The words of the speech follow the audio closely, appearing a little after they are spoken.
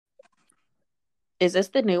Is this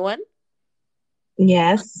the new one?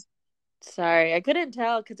 Yes. Sorry, I couldn't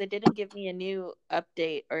tell because it didn't give me a new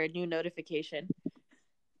update or a new notification.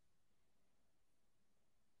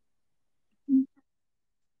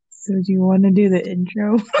 So do you want to do the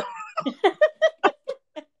intro?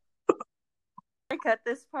 I cut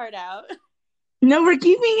this part out. No, we're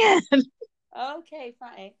keeping it. Okay,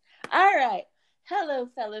 fine. All right. Hello,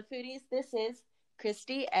 fellow foodies. This is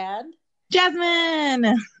Christie and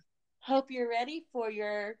Jazzmin. hope you're ready for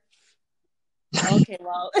your. Okay,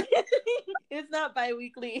 well, it's not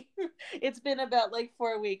bi-weekly. It's been about like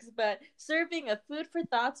 4 weeks, but serving a food for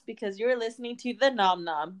thoughts because you're listening to the Nom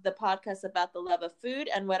Nom, the podcast about the love of food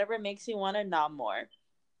and whatever makes you want to nom more.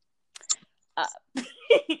 Uh,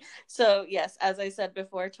 so yes, as I said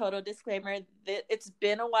before, total disclaimer: it's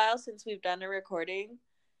been a while since we've done a recording.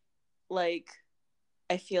 Like,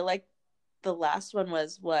 I feel like the last one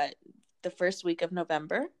was what, the first week of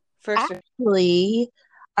November. First. Actually,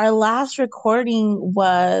 our last recording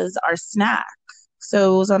was our snack.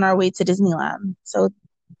 So it was on our way to Disneyland. So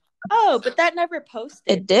Oh, but that never it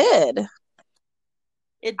posted. did.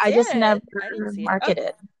 It I just never did. I didn't see it. Oh,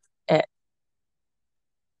 marketed it.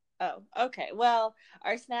 oh, okay. Well,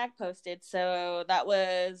 our snack posted, so that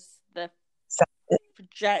was the So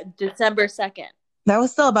December 2nd. that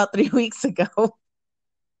was still about 3 weeks ago.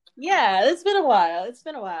 Yeah, it's been a while. It's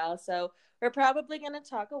been a while. So we're probably going to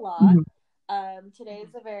talk a lot. Mhm.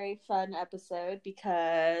 Today's a very fun episode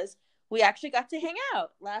because we actually got to hang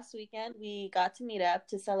out. Last weekend, we got to meet up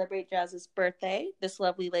to celebrate Jazz's birthday. This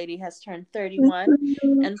lovely lady has turned 31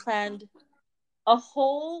 and planned a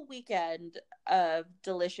whole weekend of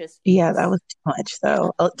delicious Yeah, that eats. was too much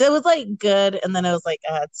though. It was like good, and then it was like,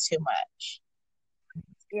 it's too much.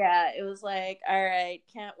 Yeah, it was like, all right,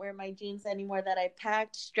 can't wear my jeans anymore that I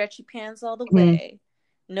packed, stretchy pants all the Mhm. way.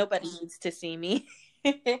 Nobody needs to see me.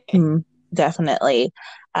 Mhm. Definitely.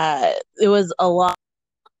 It was a lot.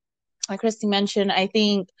 Like Christy mentioned, I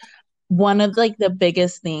think one of like the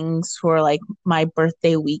biggest things for like my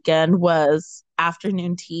birthday weekend was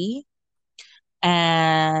afternoon tea.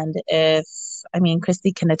 And if I mean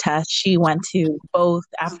Christy can attest, she went to both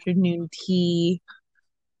afternoon tea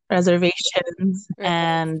reservations Right.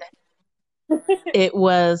 and it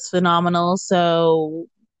was phenomenal. So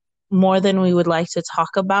more than we would like to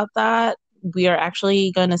talk about that, we are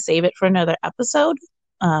actually going to save it for another episode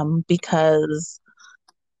because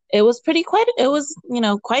it was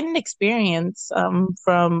quite an experience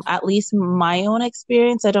from at least my own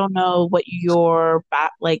experience. I don't know what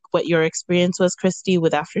what your experience was, Christy,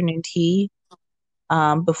 with afternoon tea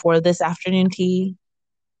before this afternoon tea.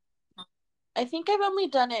 I think I've only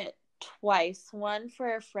done it twice. One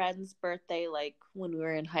for a friend's birthday, like when we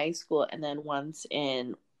were in high school, and then once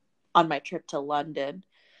in on my trip to London.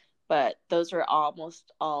 But those were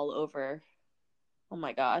almost all over, oh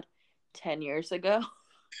my God, 10 years ago.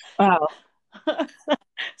 Wow.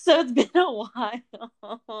 So it's been a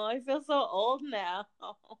while. I feel so old now.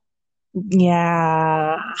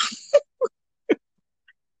 Yeah.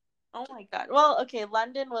 Oh my God. Well, okay,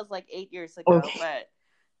 London was like 8 years ago, Okay. but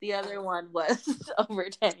the other one was over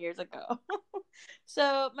 10 years ago.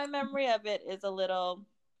 So my memory of it is a little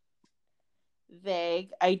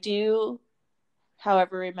vague. I do,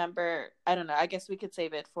 however, remember, I don't know, I guess we could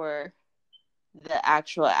save it for the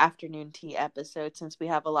actual afternoon tea episode since we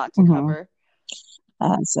have a lot to hmm cover.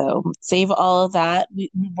 So save all of that.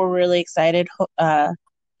 We're really excited to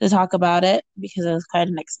talk about it because it was quite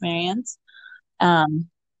an experience. Um,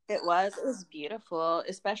 It was beautiful,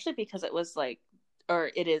 especially because it was like, or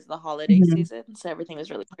it is the holiday mhm. season, so everything was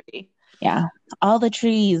really pretty. Yeah, all the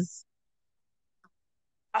trees.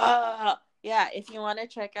 Yeah, if you want to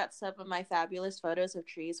check out some of my fabulous photos of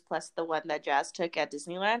trees, plus the one that Jazz took at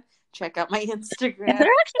Disneyland, check out my Yeah, they're Instagram.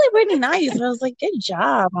 actually really nice. I was like, good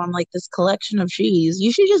job on like this collection of trees.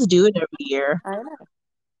 You should just do it every year. I know.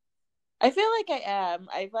 I feel like I am.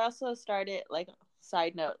 I've also started, like,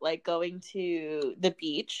 side note, like going to the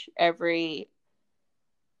beach every,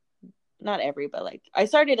 not every, but like, I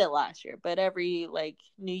started it last year, but every like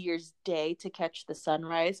New Year's Day to catch the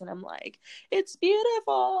sunrise. And I'm like, it's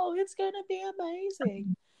beautiful. It's going to be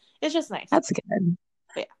amazing. It's just nice. That's good.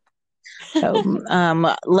 But So,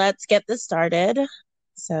 yeah. let's get this started.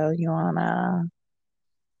 So, you wanna?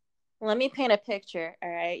 Let me paint a picture. All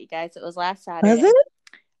right, you guys. It was last Was Saturday. it?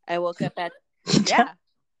 I woke up at, yeah,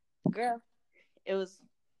 girl. It was,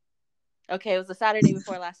 okay, it was the Saturday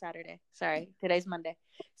before last Saturday. Sorry, today's Monday.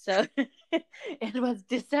 So it was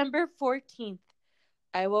December 14th.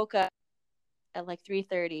 I woke up at like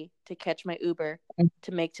 3:30 to catch my Uber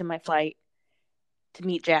to make to my flight to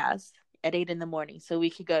meet Jazz at 8 in the morning so we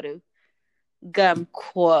could go to Gum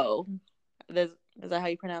Quo. There's Is that how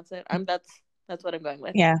you pronounce it? That's what I'm going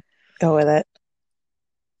with. Yeah, go with it.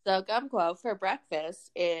 So Gamguo for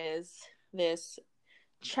breakfast is this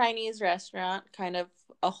Chinese restaurant, kind of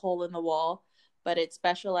a hole in the wall, but it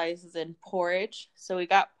specializes in porridge. So we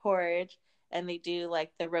got porridge, and they do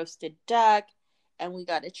like the roasted duck, and we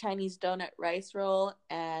got a Chinese donut rice roll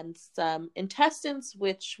and some intestines,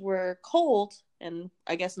 which were cold, and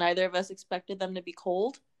I guess neither of us expected them to be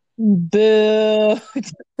cold. Boo.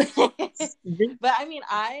 But I mean,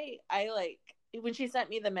 I like when she sent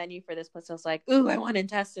me the menu for this place, I was like, ooh, I want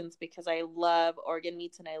intestines because I love organ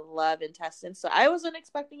meats and I love intestines. So I wasn't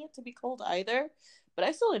expecting it to be cold either, but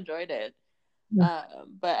I still enjoyed it.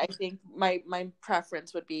 But I think my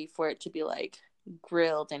preference would be for it to be like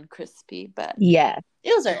grilled and crispy, but Yeah.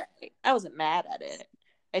 it was alright. I wasn't mad at it.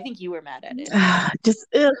 I think you were mad at it. Just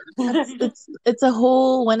it's a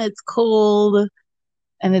hole when it's cold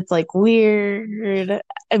and it's like weird.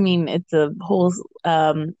 I mean, it's a whole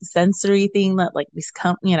sensory thing that like we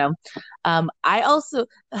come, you know. I also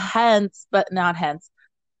hence, but not hence.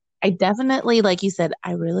 I definitely, like you said,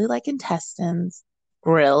 I really like intestines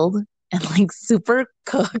grilled and like super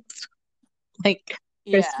cooked, like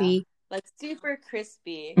Yeah, crispy. like super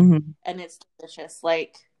crispy, Hmm. and it's delicious.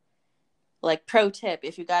 Like pro tip,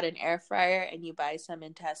 if you got an air fryer and you buy some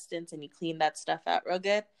intestines and you clean that stuff out real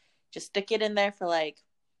good, just stick it in there for like,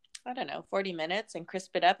 I don't know, 40 minutes and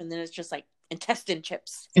crisp it up, and then it's just like intestine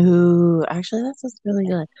chips. Ooh, actually, that sounds really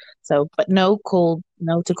good. So, but no cold,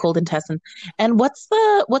 no to cold intestine. And what's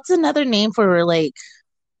another name for like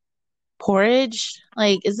porridge?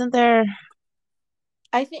 Like, isn't there?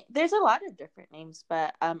 I think there's a lot of different names,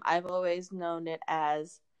 but I've always known it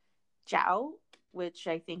as jiao, which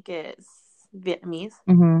I think is Vietnamese.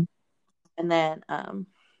 Hmm. And then,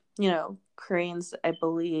 Koreans, I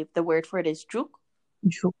believe the word for it is juk.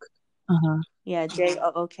 Juk. Uh-huh. Yeah, Jook.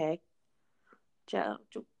 Jiao,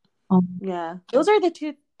 juk. Um, Yeah, those are the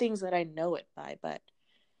two things that I know it by, but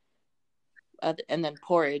and then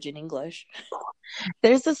porridge in English.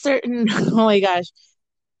 there's a certain, oh my gosh,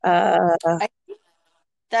 uh, I think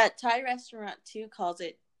that Thai restaurant too calls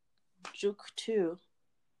it juk too.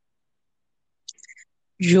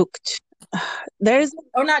 jukt. There's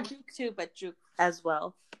Or not juk too, but juk as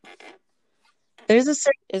well. there's a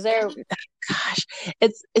certain Is there? gosh,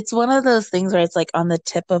 it's one of those things where it's like on the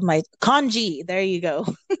tip of my congee. There you go.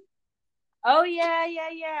 Oh yeah,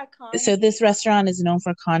 So this congee. restaurant is known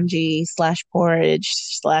for congee slash porridge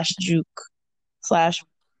slash juk slash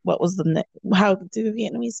what was how do the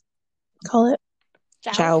Vietnamese call it?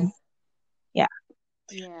 Chao. Chow. Yeah.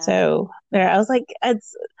 Yeah, So there, I was like,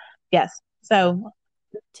 it's yes. So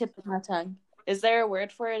tip of my tongue. Is there a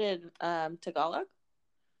word for it in Tagalog?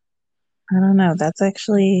 I don't know. That's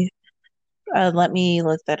actually let me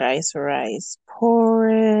look that rice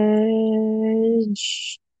porridge.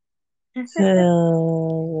 I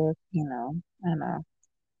don't know.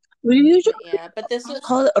 We usually Yeah, but this was.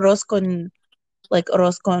 call it arroz con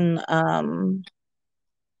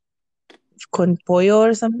pollo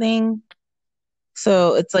or something.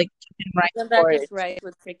 So it's like chicken rice Isn't that just porridge. rice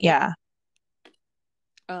with chicken? Yeah.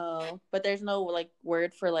 Oh, but there's no like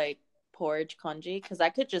word for like porridge congee because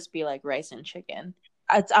that could just be like rice and chicken.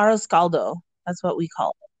 It's arroz caldo. That's what we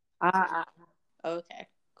call Ah, okay,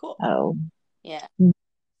 cool. it. Oh. Yeah.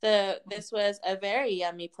 So this was a very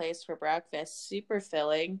yummy place for breakfast. Super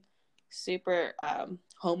filling, super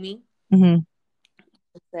homey. Hmm.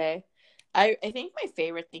 To say, I think my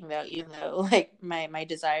favorite thing though, even though like my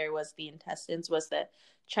desire was the intestines, was the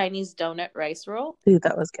Chinese donut rice roll. Dude,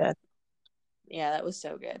 that was good. Yeah, that was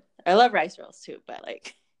so good. I love rice rolls too, but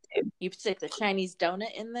like Dude. you stick the Chinese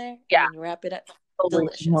donut in there and Yeah, then you wrap it up. holy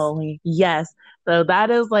Delicious. moly. Yes. So that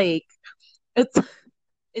is like it's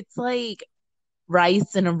it's like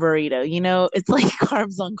rice in a burrito, you know? It's like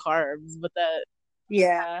carbs on carbs, but that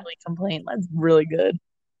Yeah. really complaint. That's really good.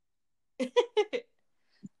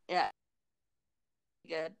 Yeah,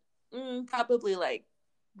 good. Probably like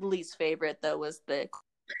least favorite though was the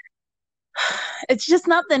It's just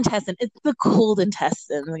not the intestine, it's the cold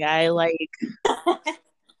intestine, guy. Like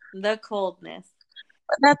the coldness.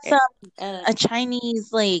 that's And a Chinese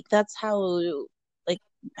like that's how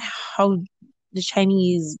the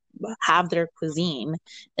Chinese have their cuisine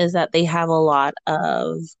is that they have a lot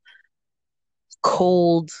of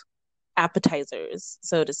cold appetizers,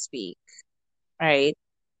 so to speak, right?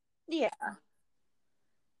 yeah.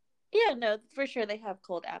 Yeah, no, for sure they have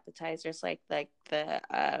cold appetizers like the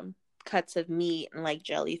cuts of meat and like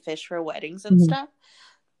jellyfish for weddings and Hmm. stuff.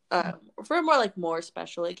 For more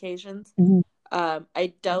special occasions. Hmm.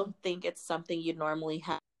 I don't think it's something you'd normally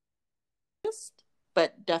have,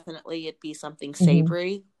 but definitely it'd be something Hmm.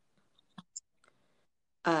 savory.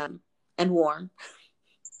 and warm.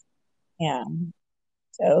 Yeah.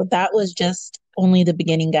 So that was just only the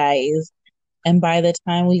beginning, guys. And by the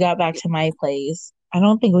time we got back to my place, I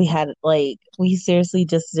don't think we had like we seriously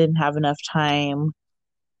just didn't have enough time.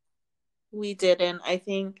 We didn't. I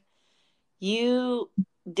think you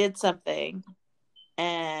did something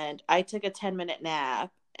and I took a 10-minute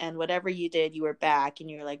nap, and whatever you did, you were back and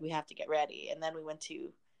you were like, we have to get ready. And then we went to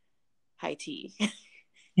high tea.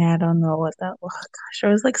 Yeah, I don't know what that was. Gosh, there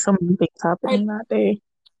was like so many things happening that day.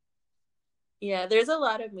 Yeah, there's a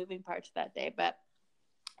lot of moving parts that day, but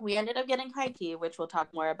we ended up getting high tea, which we'll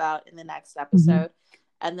talk more about in the next Mm-hmm. episode.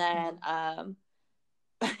 And then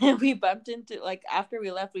we bumped into, like, after we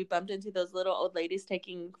left, we bumped into those little old ladies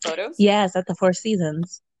taking photos. Yes, at the Four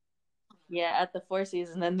Seasons. Yeah, at the Four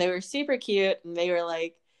Seasons, and they were super cute, and they were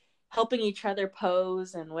like helping each other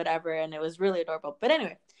pose and whatever, and it was really adorable. But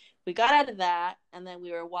anyway, we got out of that, and then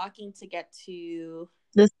we were walking to get to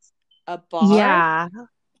This, a bar. yeah,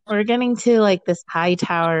 we're getting to like this high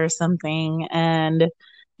tower or something, and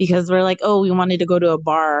because we're like, oh, we wanted to go to a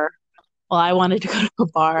bar. Well, I wanted to go to a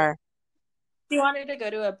bar. We wanted to go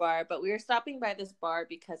to a bar, but we were stopping by this bar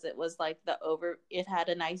because it was like it had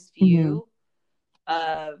a nice Mm-hmm. view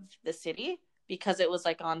of the city because it was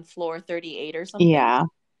like on floor 38 or something. Yeah,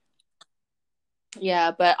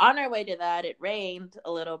 Yeah, but on our way to that, it rained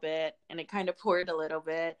a little bit and it kind of poured a little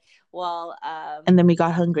bit. Well, and then we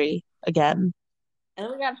got hungry again. and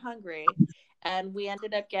we got hungry, and we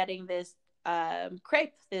ended up getting this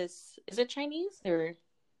crepe. This is it Chinese or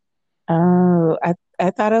Oh,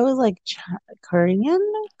 I thought it was like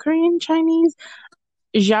Korean Chinese.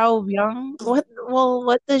 Zhao Biang. What? Well,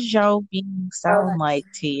 what does Zhao Biang oh, sound that's like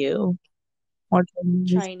to you? More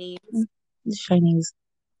Chinese. Chinese. Chinese.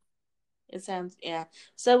 It sounds, yeah.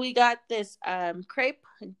 So we got this crepe,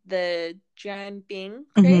 the Jianbing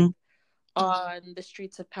Mm-hmm. crepe on the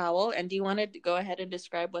streets of Powell. And do you want to go ahead and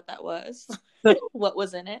describe what that was? So, What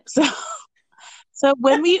was in it? so, so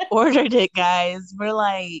when we ordered it, guys, we're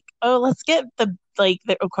like, oh, let's get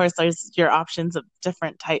of course, there's your options of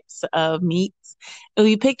different types of meats. And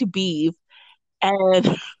we picked beef.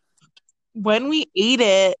 And when we ate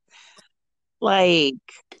it, like,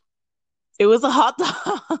 it was a hot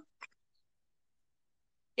dog.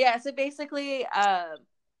 Yeah, so basically,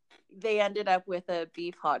 they ended up with a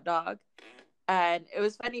beef hot dog. And it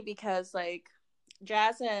was funny because, like,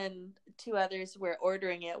 Jazz and two others were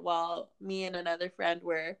ordering it while me and another friend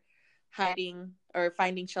were hiding or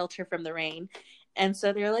finding shelter from the rain. And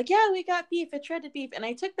so they were like, yeah, we got beef, it's shredded beef. And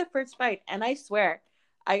I took the first bite, and I swear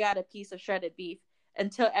I got a piece of shredded beef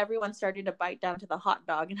until everyone started to bite down to the hot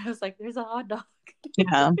dog. And I was like, there's a hot dog.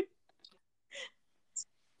 Yeah.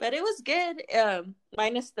 But it was good,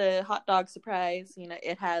 minus the hot dog surprise. You know,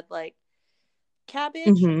 it had like cabbage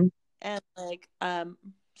Mm-hmm. and like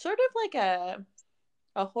sort of like a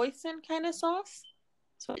hoisin kind of sauce.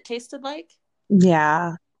 That's what it tasted like.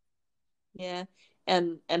 Yeah. Yeah,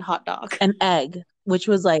 and hot dog An egg, which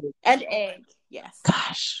was like, and egg. Yes.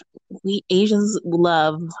 gosh, we Asians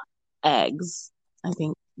love eggs. I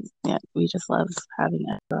think, yeah, we just love having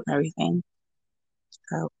eggs on everything.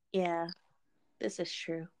 So, Yeah, this is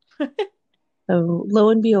true. so lo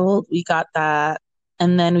and behold, we got that.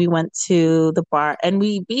 And then we went to the bar and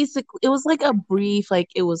we basically, it was like a brief, like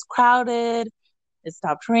it was crowded. It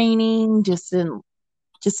stopped raining, just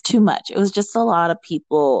too much. It was just a lot of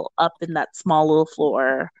people up in that small little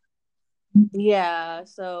floor. Yeah.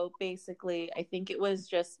 So basically, I think it was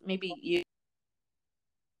just maybe use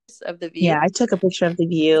of the Yeah, view. I took a picture of the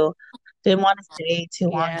view. Didn't want to stay too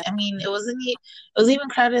long. Yeah. I mean, it was even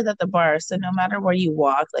crowded at the bar, so no matter where you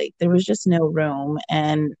walk, like there was just no room,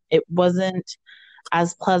 and it wasn't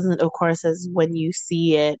as pleasant, of course, as when you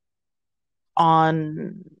see it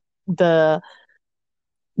on the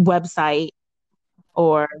website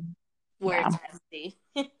or Where yeah. it's empty.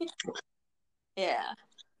 Yeah.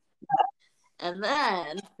 And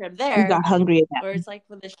then from We there, got hungry where again. it's like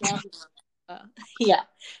when the yeah,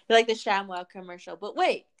 like the ShamWow commercial. But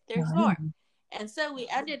wait, there's more. And so we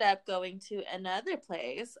ended up going to another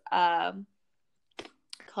place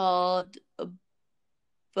called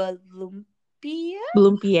Balumpia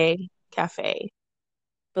Bloompier Cafe.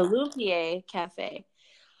 Balumpier Cafe,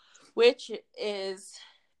 which is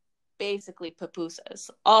basically pupusas,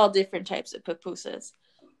 all different types of pupusas,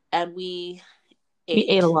 and we We ate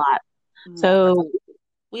a ate lot. more. So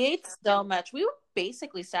We ate so much. We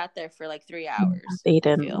basically sat there for like 3 hours. they I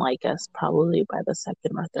didn't feel. like us probably by the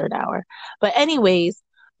second or third hour. But anyways,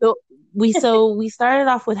 so we started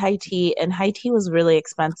off with high tea and high tea was really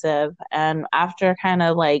expensive. And after kind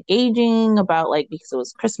of like gauging about like because it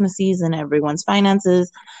was Christmas season, everyone's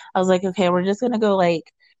finances, I was like, okay, we're just gonna go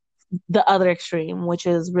like the other extreme, which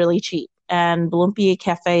is really cheap. And Bloomfield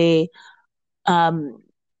Cafe, um,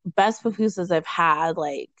 best pupusas I've had,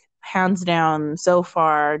 like hands down so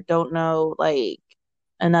far. Don't know like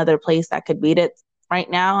another place that could beat it right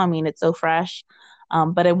now. I mean, it's so fresh.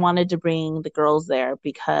 But I wanted to bring the girls there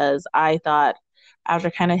because I thought after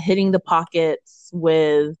kind of hitting the pockets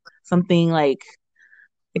with something like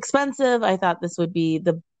expensive, I thought this would be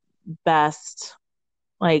the best,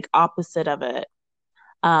 like opposite of it.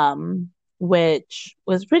 Which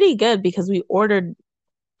was pretty good because we ordered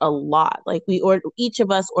a lot. Like we ordered, each of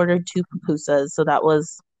us ordered two pupusas, so that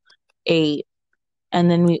was eight. And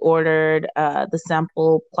then we ordered the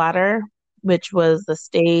sample platter, which was the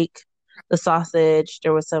steak, the sausage.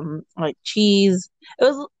 There was some like cheese. It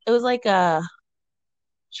was like a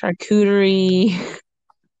charcuterie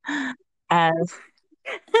as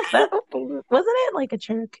wasn't it like a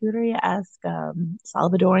charcuterie esque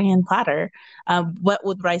Salvadorian platter, what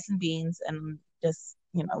with rice and beans and just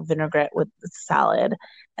vinaigrette with the salad.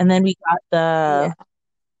 And then we got Yeah. the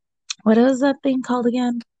what was that thing called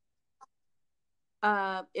again?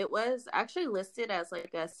 It was actually listed as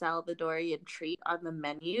like a Salvadorian treat on the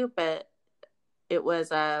menu, but it was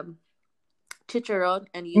chicharron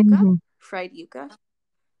and yuca, Hmm. fried yuca,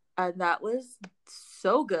 and that was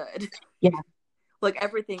so good. Yeah, Like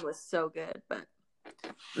everything was so good, but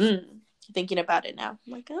mm, thinking about it now,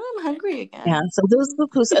 I'm like, oh, I'm hungry yeah. again. So those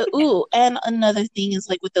pupusas. Ooh, and another thing is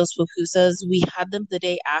like with those pupusas, we had them the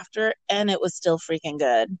day after, and it was still freaking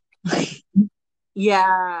good.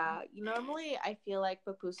 Yeah, normally I feel like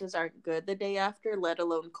pupusas aren't good the day after, let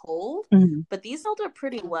alone cold. Mhm. But these held up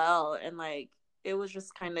pretty well, and like it was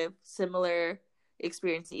just kind of similar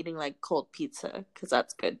experience eating like cold pizza because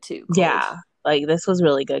that's good too, cold. Yeah, like this was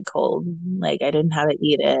really good cold. Like I didn't have to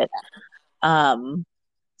eat it. Um,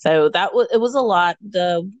 so that was it was a lot.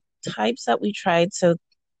 The types that we tried. So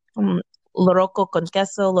loroco con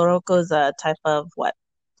queso. Loroco is a type of what?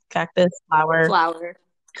 Cactus flower. Flour.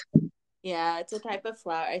 Yeah, it's a type of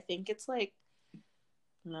flour. I think it's like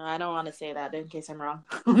no, I don't want to say that in case I'm wrong.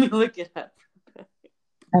 Let me look it up.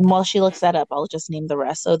 And while she looks that up, I'll just name the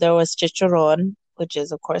rest. So there was chicharron, which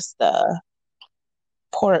is of course the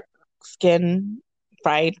pork skin,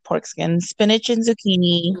 fried pork skin, spinach and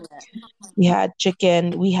zucchini. Yeah. We had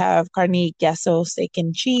chicken. We have carne queso, steak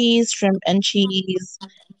and cheese, shrimp and cheese.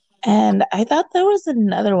 And I thought there was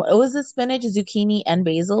another one. It was the spinach, zucchini, and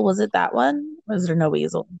basil. Was it that one? Or was there no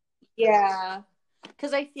basil? Yeah.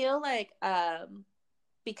 Because I feel like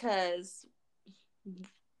because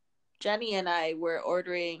Jenny and I were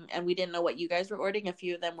ordering, and we didn't know what you guys were ordering. A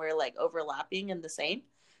few of them were like overlapping in the same.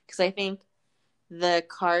 Because I think the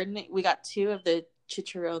carne, we got two of the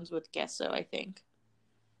chicharrones with queso. I think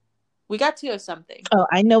we got two of something Oh,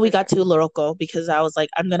 I know we for got sure. two Loroco because I was like,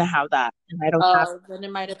 I'm gonna have that, and I don't have. Oh, then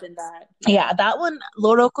it might have been that. Yeah, Yeah, that one,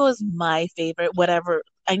 Loroco is my favorite. Whatever.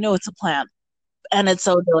 I know it's a plant, and it's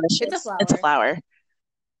so it's a delicious. It's a flower. flower.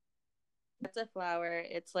 It's a flower.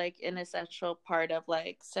 It's like an essential part of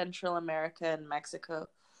like Central America and Mexico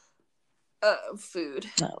food.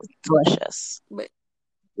 No, delicious. But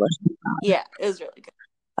Delicious. yeah, it was really good.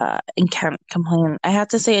 And can't complain. I have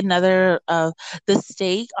to say another the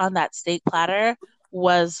steak on that steak platter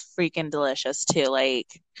was freaking delicious too. Like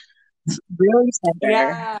really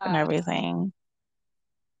tender and Yeah, everything.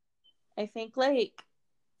 I think like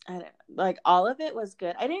I don't like all of it was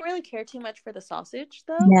good. I didn't really care too much for the sausage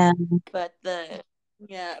though, Yeah, but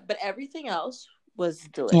but everything else was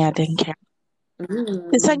yeah, I didn't delicious. care. The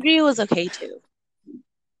Mm. sangria was okay too.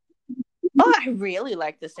 Oh, I really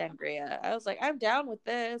like the sangria. I was like, I'm down with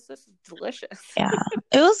this. This is delicious. Yeah,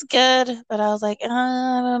 it was good, but I was like, I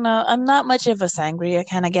don't know. I'm not much of a sangria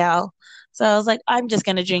kind of gal. So I was like, I'm just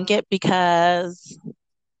gonna drink it because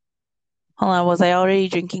hold on, was I already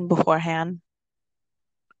drinking beforehand?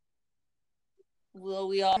 Well,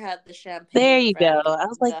 we all had the There champagne you go. from I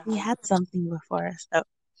was like, the we high. had something before. So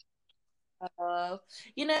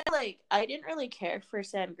Like I didn't really care for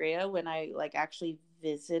sangria when I like actually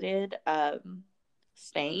visited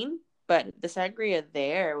Spain, but the sangria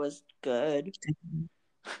there was good.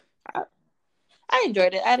 I, I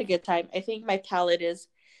enjoyed it. I had a good time. I think my palate is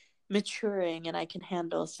maturing and I can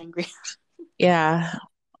handle sangria yeah,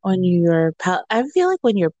 I feel like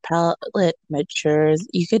when your palate matures,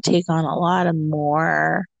 you could take on a lot of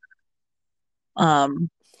more, um,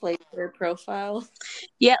 flavor profile.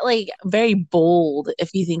 yeah, like very bold if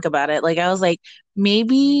you think about it. Like I was like,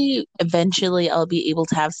 maybe eventually I'll be able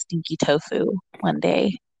to have stinky tofu one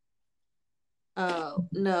day. Oh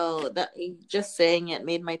no, that just saying it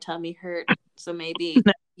made my tummy hurt. So maybe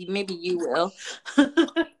you will.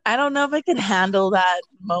 I don't know if I can handle that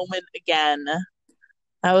moment again.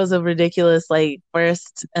 That was a ridiculous, like,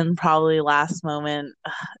 first and probably last moment.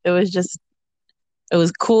 It was just, it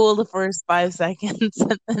was cool the first 5 seconds,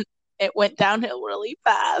 and then it went downhill really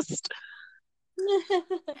fast.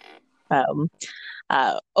 Um,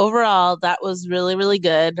 Overall, that was really, really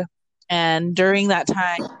good. And during that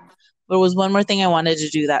time, there was one more thing I wanted to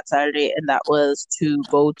do that Saturday, and that was to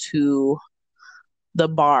go to the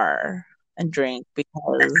bar and drink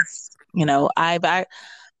because,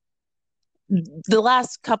 the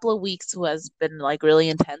last couple of weeks has been like really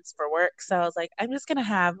intense for work. So I was like, I'm just gonna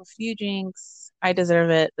have a few drinks. I deserve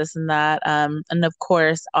it, this and that. And of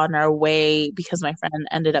course, on our way, because my friend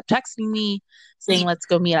ended up texting me saying, let's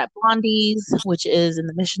go meet at Blondie's, which is in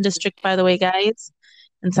the Mission District, by the way, guys,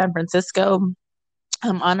 in San Francisco.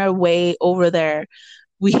 On our way over there,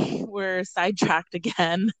 we were sidetracked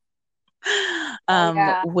again Oh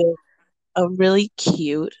yeah. with a really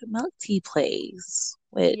cute milk tea place,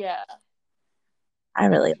 which Yeah. I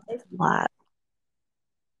really like a lot.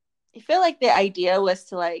 I feel like the idea was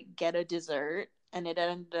to like get a dessert and it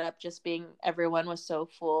ended up just being everyone was so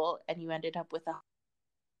full and you ended up with a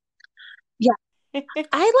Yeah, I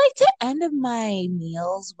like to end of my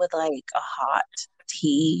meals with like a hot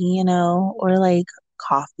tea, or like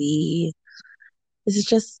coffee. It's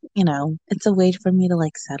just, it's a way for me to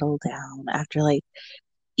like settle down after like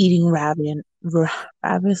eating ravenously.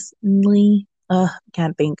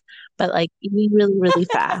 Can't think, but like eating really, really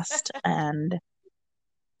fast. And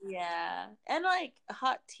Yeah. And like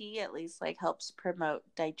hot tea at least like helps promote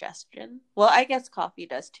digestion. Well, I guess coffee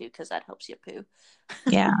does too because that helps you poo.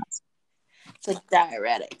 yeah, It's like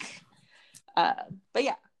diuretic. But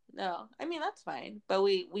yeah, no, I mean that's fine. But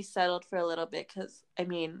we settled for a little bit because I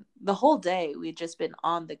mean the whole day we'd just been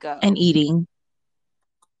on the and go eating.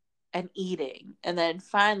 and eating, and then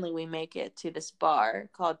finally we make it to this bar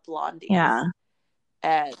called Yeah. Blondie's,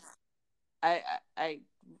 and I I I,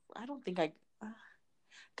 I don't think I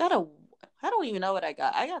got a. I don't even know what I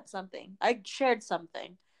got. I got something. I shared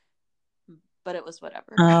something, but it was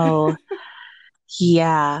whatever. Oh,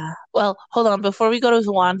 yeah. Well, hold on. Before we go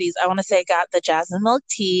to Wandy's, I want to say I got the jasmine milk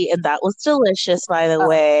tea, and that was delicious, by the Oh.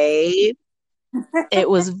 way. It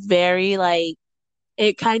was very like,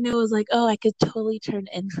 it kind of was like, oh, I could totally turn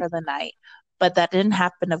in for the night. But that didn't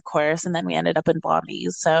happen, of course. And then we ended up in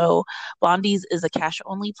Blondie's. So Blondie's is a cash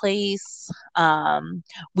only place.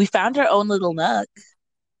 We found our own little nook.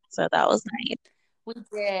 So that was nice. We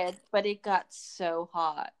did, but it got so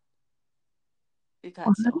hot. It got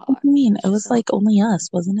What so do hot. you It mean? was It just was so hot. like only us,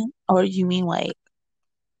 wasn't it? Or you mean like,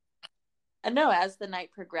 And no, as the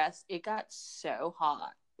night progressed, it got so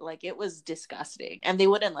hot. Like it was disgusting. And they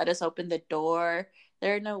wouldn't let us open the door.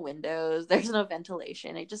 There are no windows. There's no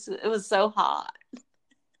ventilation. It was so hot.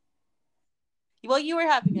 Well, you were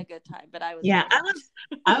having a good time, but I was yeah, very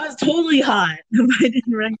hot. I was totally hot. I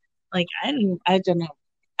didn't I don't know.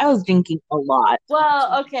 I was drinking a lot.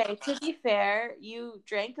 Well, okay, to be fair, you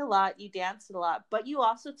drank a lot, you danced a lot, but you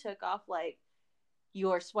also took off like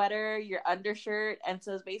your sweater, your undershirt, and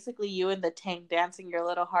so it's basically you in the tank dancing your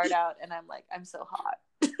little heart out, and I'm like, I'm so hot.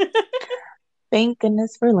 Thank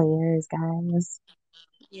goodness for layers, guys.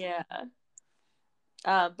 Yeah.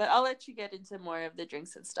 But I'll let you get into more of the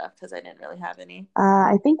drinks and stuff because I didn't really have any.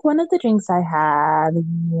 I think one of the drinks I had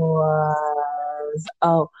was,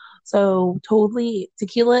 so totally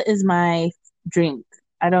tequila is my drink.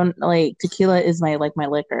 I don't like tequila is my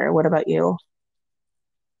liquor. What about you?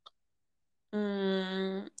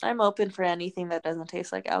 I'm open for anything that doesn't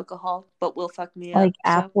taste like alcohol, but will fuck me Like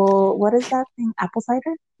up. So apple, what is that thing? Apple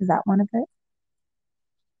cider? Is that one of it?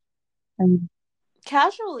 And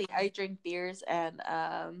casually, I drink beers and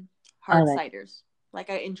oh, hard like ciders. Like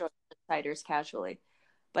I enjoy ciders casually,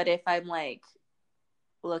 but if I'm like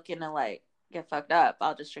looking to like get fucked up,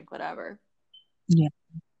 I'll just drink whatever. yeah,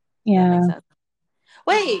 That yeah. makes sense.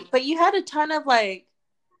 Wait, but you had a ton of like,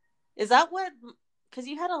 is that what? Because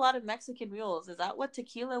you had a lot of Mexican mules. Is that what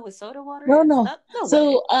tequila with soda water No, is? no. That no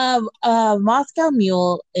way. So, Moscow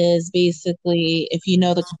Mule is basically, if you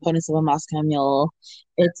know the components of a Moscow Mule,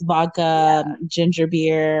 it's vodka, Yeah, ginger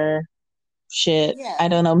beer, shit, yeah. I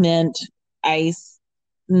don't know, mint, ice,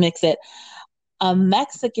 mix it. A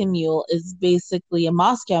Mexican Mule is basically a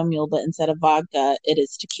Moscow Mule, but instead of vodka, it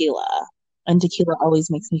is tequila. And tequila always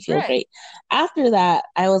makes me feel Right. great. After that,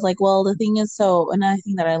 I was like, well, the thing is, so another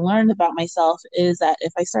thing that I learned about myself is that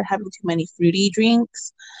if I start having too many fruity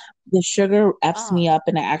drinks, the sugar F's Uh me up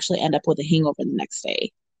and I actually end up with a hangover the next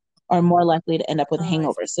day. are more likely to end up with a Oh, I see.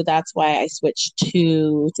 hangover. So that's why I switched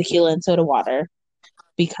to tequila and soda water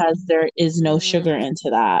because there is no sugar Mm, into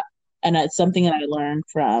that. And it's something that I learned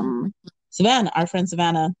from Savannah, our friend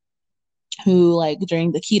Savannah, who like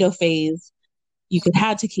during the keto phase, you could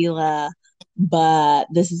have tequila, but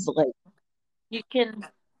this is like you can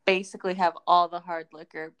basically have all the hard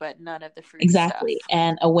liquor, but none of the fruity stuff. exactly.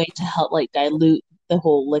 And a way to help like dilute the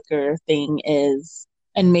whole liquor thing is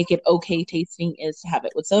and make it okay tasting is to have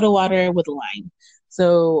it with soda water with lime.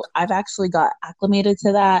 So I've actually got acclimated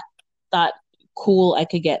to that. Thought cool, I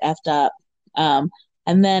could get effed up.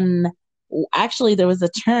 And then actually there was a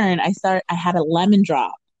turn. I had a lemon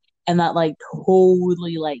drop and that like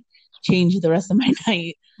totally like changed the rest of my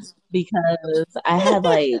night because I had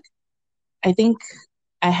like I think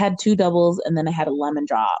I had two doubles and then I had a lemon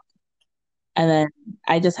drop. And then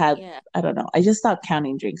I just had, Yeah. I don't know, I just stopped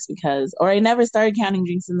counting drinks because, or I never started counting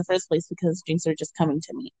drinks in the first place because drinks are just coming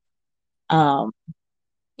to me. Um,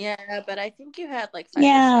 Yeah, but I think you had like five or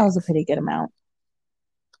yeah, it was a six. pretty good amount.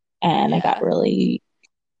 And Yeah. I got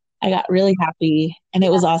really happy and it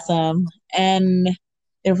Yeah. was awesome. And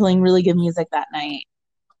they were playing really good music that night.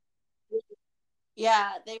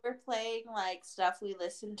 Yeah, they were playing like stuff we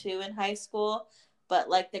listened to in high school, but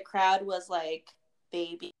like the crowd was like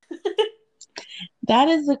baby. That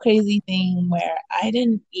is the crazy thing where I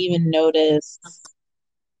didn't even notice.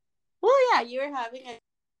 Well, yeah, you were having a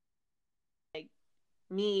like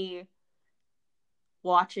me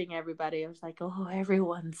watching everybody. I was like, oh,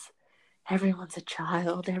 everyone's a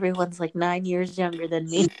child. Everyone's like 9 years younger than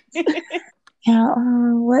me. Yeah,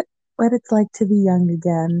 what it's like to be young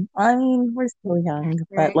again. I mean, we're still young,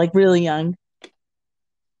 but Right. like really young.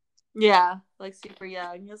 Yeah, like super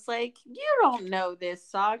young. It's like, you don't know this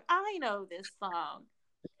song. I know this song.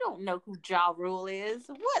 You don't know who Ja Rule is.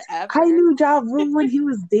 I Whatever. knew Ja Rule when he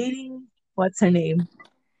was dating. What's her name?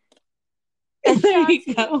 There you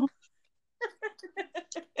Ashanti. go.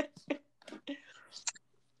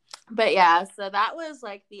 But yeah, so that was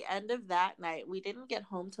like the end of that night. We didn't get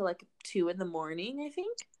home till like 2 in the morning, I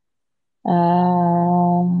think.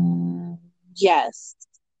 Yes.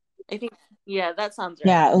 I think, yeah, that sounds right.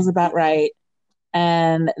 Yeah, it was about right.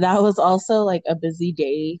 And that was also like a busy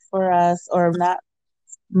day for us, or not,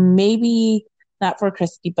 maybe not for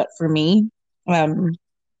Christy, but for me. Um,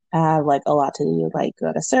 I had like a lot to do, like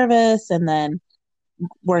go to service and then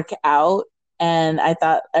work out. And I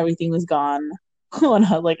thought everything was gone when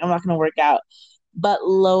I was like, I'm not going to work out. But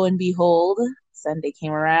lo and behold, Sunday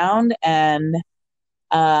came around and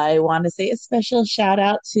I want to say a special shout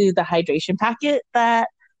out to the hydration packet that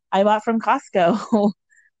I bought from Costco.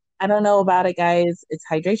 I don't know about it, guys. It's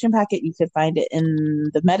hydration packet. You could find it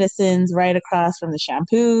in the medicines right across from the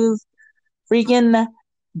shampoos. Freaking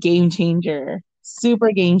game changer.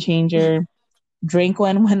 Super game changer. Drink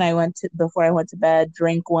one when I went to before I went to bed.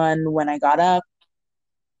 Drink one when I got up.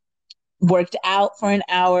 Worked out for an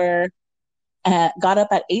hour. Got up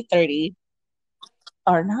at 8:30,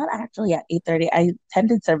 or not actually at 8:30. I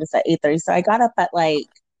attended service at 8:30, so I got up at like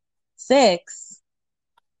 6.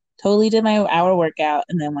 Totally did my hour workout,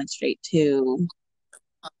 and then went straight to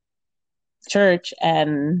church.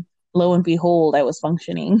 And lo and behold, I was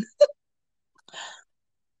functioning.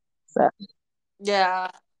 So Yeah,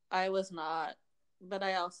 I was not. But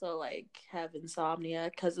I also like have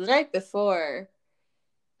insomnia because the night before,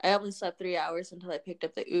 I only slept 3 hours until I picked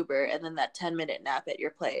up the Uber and then that 10-minute nap at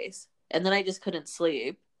your place. And then I just couldn't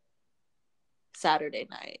sleep Saturday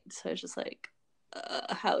night. So I was just like,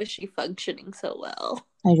 how is she functioning so well?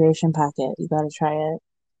 hydration packet, you gotta try it.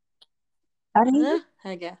 How do you?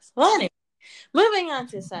 I guess. Well, anyway, moving on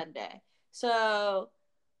to Sunday. So,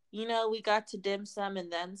 we got to dim sum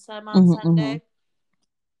and then some on Mm-hmm, mm-hmm. Sunday.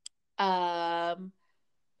 Um,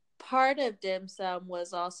 Part of dim sum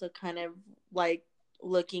was also kind of like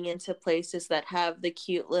looking into places that have the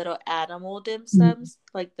cute little animal dim Mm-hmm. sums,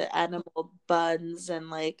 like the animal buns and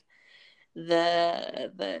like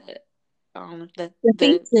The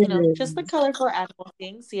the just the faces. colorful animal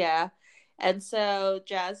things, yeah. And so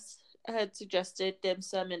Jazz had suggested dim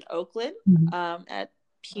sum in Oakland, Mm-hmm. at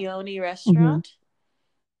Peony Mm-hmm. Restaurant.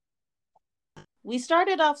 We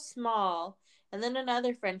started off small, and then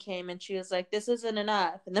another friend came and she was like, this isn't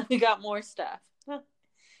enough, and then we got more stuff.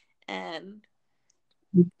 And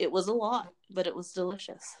it was a lot, but it was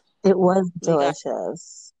delicious. It was We got,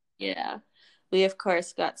 delicious. yeah, we of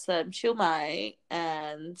course got some shumai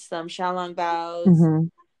and some xiaolong baos, Mm-hmm.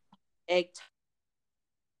 egg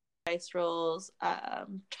rice rolls,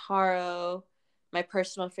 taro. My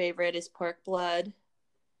personal favorite is pork blood,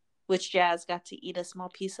 which Jazz got to eat a small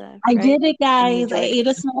piece of, I right? did it, And you guys. I enjoyed ate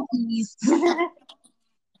a small piece. it.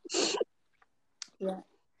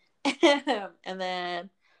 Yeah. And then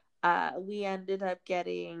we ended up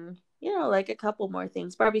getting, like a couple more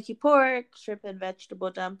things: barbecue pork, shrimp and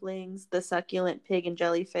vegetable dumplings, the succulent pig and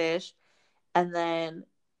jellyfish. And then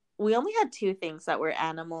we only had two things that were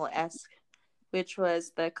animal-esque, which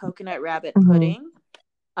was the coconut rabbit Mm-hmm. pudding,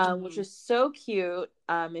 which is so cute.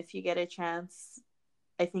 If you get a chance,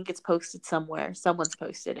 I think it's posted somewhere. Someone's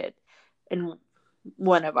posted it in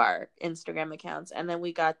one of our Instagram accounts. And then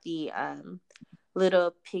we got the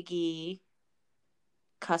little piggy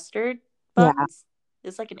custard Yeah, buns.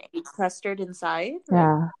 It's like an egg custard inside,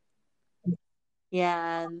 right? yeah.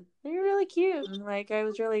 Yeah, and they're really cute. And like, I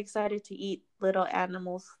was really excited to eat little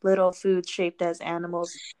animals, little foods shaped as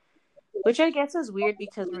animals, which I guess is weird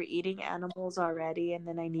because we're eating animals already, and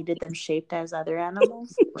then I needed them shaped as other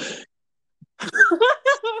animals.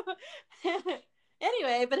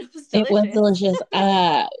 Anyway, but it was It was delicious.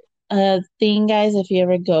 delicious. Thing, guys, if you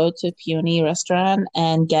ever go to Peony restaurant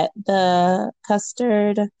and get the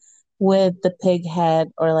custard with the pig head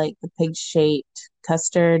or like the pig shaped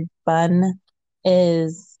custard bun,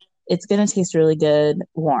 is it's gonna taste really good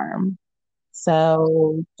warm.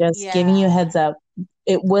 So just giving you a Yeah. heads up.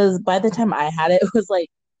 It was by the time I had it, it was like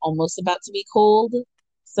almost about to be cold.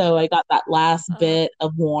 So I got that last Uh, bit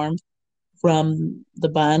of warmth from the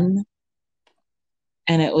bun,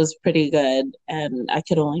 and it was pretty good. And I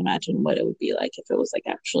could only imagine what it would be like if it was like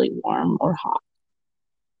actually warm or hot.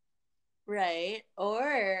 right.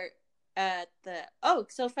 Or at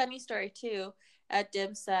so funny story too. At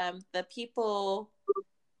dim sum, the people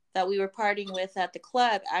that we were partying with at the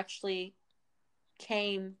club actually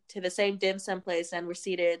came to the same dim sum place and were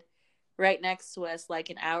seated right next to us like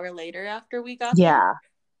an hour later after we got there. Yeah.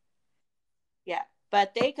 Yeah.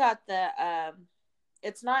 But they got the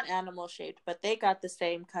it's not animal shaped, but they got the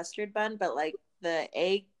same custard bun, but like the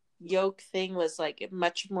egg yolk thing was like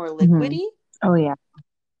much more Hmm. liquidy. Oh yeah.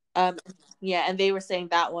 Um yeah, and they were saying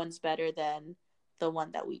that one's better than the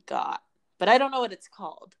one that we got. But I don't know what it's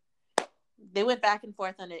called. They went back and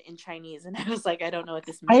forth on it in Chinese, and I was like, I don't know what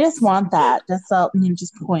this I just means. want that. Just so you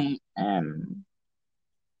just point.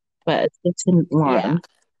 But it's in Yeah. warm.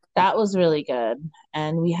 That was really good.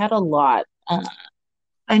 And we had a lot.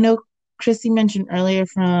 I know Chrissy mentioned earlier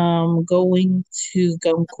from going to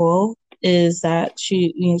Gunko is that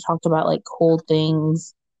talked about like cold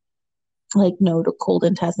things, like no to cold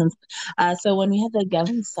intestines. So when we had the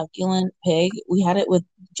gummy succulent pig, we had it with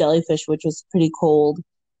jellyfish, which was pretty cold,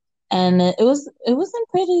 and it wasn't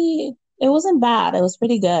bad. It was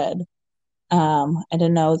pretty good. I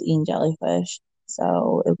didn't know I was eating jellyfish,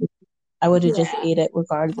 so I would have just Yeah. ate it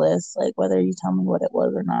regardless, like whether you tell me what it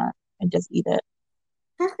was or not. I just eat it.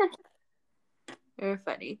 They're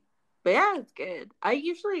funny. But yeah, it's good.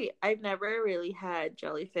 I've never really had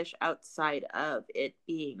jellyfish outside of it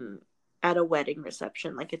being at a wedding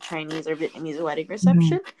reception, like a Chinese or Vietnamese wedding Mhm.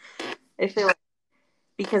 reception. I feel like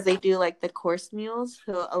because they do like the course meals,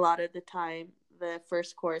 so a lot of the time the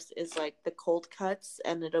first course is like the cold cuts,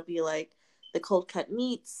 and it'll be like the cold cut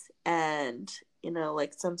meats and,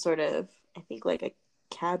 like some sort of, I think like a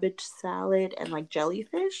cabbage salad and like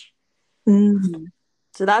jellyfish. Mm.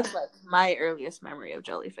 So that's like my earliest memory of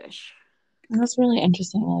jellyfish. That's really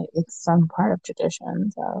interesting. Like, it's some part of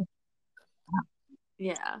tradition. So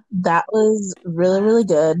Yeah. that was really, Uh, really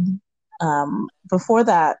good. Before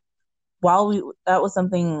that, that was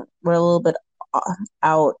something we're a little bit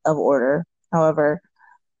out of order. However,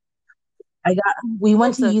 we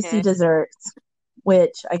went it's to UC okay Desserts,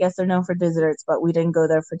 which I guess they're known for desserts, but we didn't go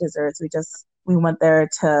there for desserts. We went there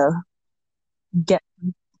to get,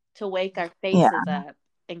 to wake our yeah. faces up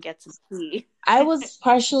and get some tea. I was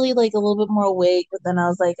partially like a little bit more awake, but then I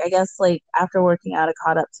was like, I guess like after working out, it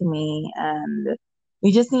caught up to me, and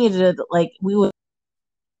we just needed to like we would hit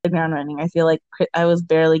the ground running. I feel like I was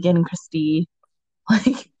barely getting Christy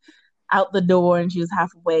like out the door, and she was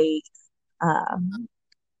half awake. Um,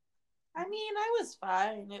 I mean, I was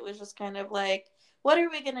fine. It was just kind of like, what are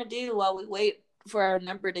we gonna do while we wait for our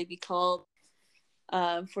number to be called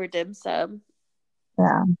for dim sum?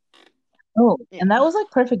 yeah. Oh, and that Yeah. was like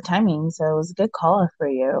perfect timing. So it was a good call for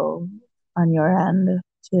you on your end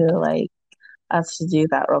to like us to do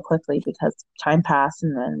that real quickly because time passed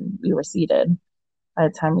and then we were seated by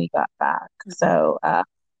the time we got back. So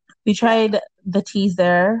we Yeah. tried the teas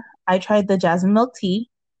there. I tried the jasmine milk tea,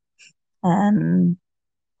 and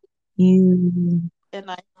you, And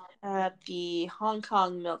I had the Hong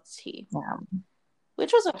Kong milk tea, yeah,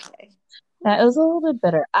 which was okay. yeah, it was a little bit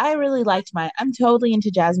bitter. I really liked mine. I'm totally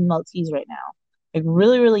into jasmine milk teas right now. Like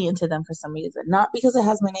really, really into them for some reason. Not because it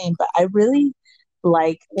has my name, but I really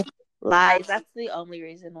like. Lies. That's the only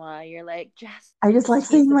reason why you're like, just I just this like tea's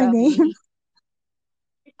saying my about name. me.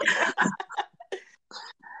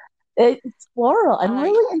 It's floral. I'm Yeah.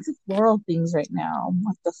 really into floral things right now.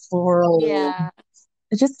 Like the floral, Yeah.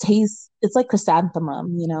 it just tastes, it's like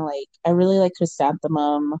chrysanthemum, like I really like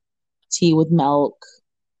chrysanthemum tea with milk,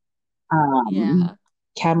 um, Yeah.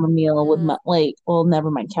 chamomile with Mm, milk, like, well,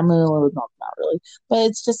 never mind, chamomile with milk, not really, but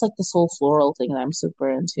it's just like this whole floral thing that I'm super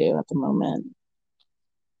into at the moment.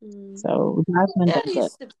 mm. So Jasmine Yeah, does I it.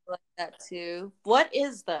 used to be like that too. What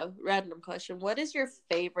is the random question? What is your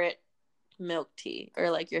favorite milk tea or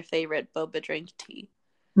like your favorite boba drink tea?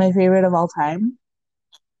 My favorite of all time.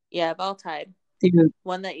 Yeah, of all time. Dude,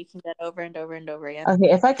 One that you can get over and over and over again.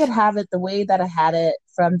 okay, if I could have it the way that I had it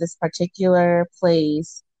from this particular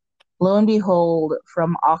place, lo and behold,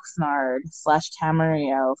 from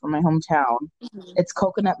Oxnard/Camarillo from my hometown, Hmm. it's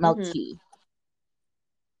coconut milk Hmm. tea.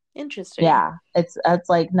 Interesting. Yeah, it's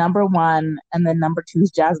like number one, and then number two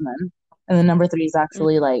is Jazzmin, and then number three is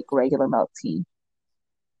actually like regular milk tea.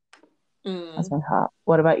 That's Mm. my top.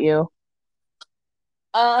 What about you?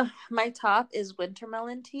 My top is winter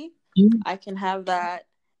melon tea. Mm. I can have that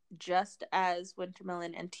just as winter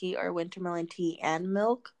melon and tea or winter melon tea and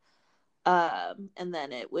milk. And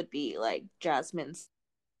then it would be like jasmine's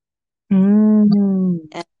Mm.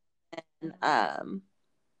 and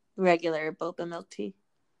regular boba milk tea,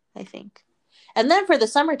 I think. And then for the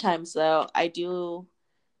summer times though, I do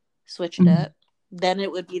switch it Mm. up. Then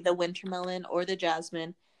it would be the winter melon or the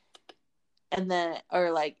jasmine. And then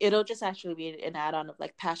or like it'll just actually be an add on of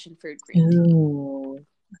like passion fruit green tea. Ooh.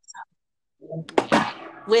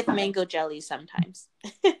 With mango jelly sometimes.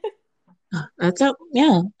 That's up.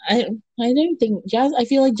 Yeah, I didn't think jazz. I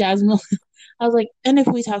feel like jasmine. I was like, and if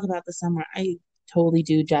we talk about the summer, I totally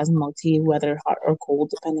do jasmine milk tea, whether hot or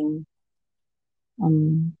cold, depending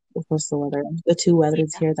on, of course, the weather. The two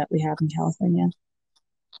weathers Yeah. here that we have in California, the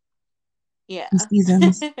Yeah.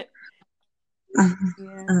 seasons.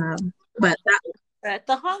 Yeah. But that. But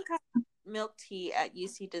the Hong Kong milk tea at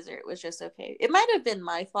UC Dessert was just okay. It might have been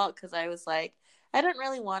my fault because I was like, I don't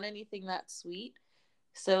really want anything that sweet.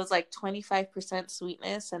 So it was like 25%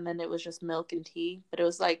 sweetness and then it was just milk and tea. But it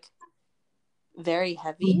was like very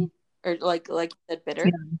heavy or like you said, bitter.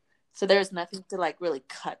 Yeah, So there was nothing to like really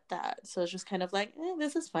cut that. So it's just kind of like,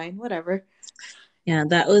 this is fine, whatever. yeah,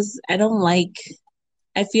 that was. I don't like.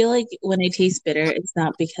 I feel like when I taste bitter,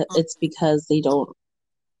 it's because they don't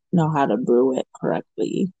know how to brew it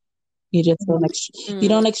correctly. You Mm,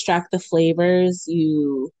 don't extract the flavors.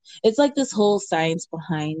 It's like this whole science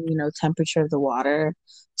behind, temperature of the water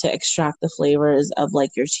to extract the flavors of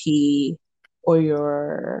like your tea or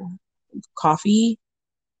your coffee.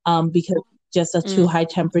 Because just a too mm, high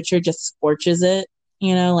temperature just scorches it,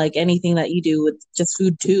 like anything that you do with just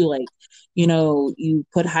food too. Like, you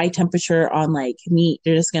put high temperature on like meat,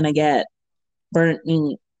 you're just gonna get burnt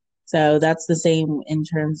meat. So that's the same in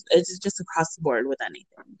terms, it's just across the board with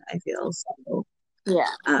anything, I feel. So yeah.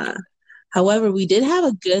 uh however, we did have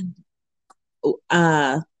a good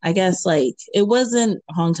I guess like it wasn't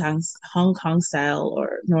Hong Kong style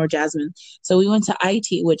or nor Jasmine. So we went to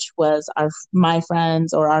IT, which was our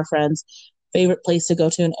friends' favorite place to go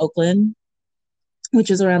to in Oakland, which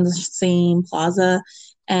is around the same plaza.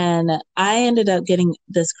 And I ended up getting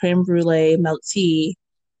this creme brulee milk tea,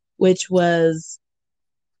 which was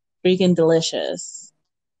freaking delicious.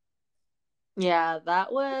 Yeah,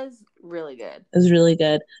 that was really good. It was really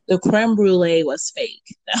good. The creme brulee was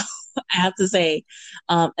fake, I have to say.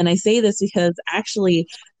 And I say this because actually,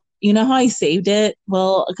 you know how I saved it?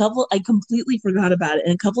 Well, I completely forgot about it.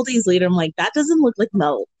 And a couple days later, I'm like, that doesn't look like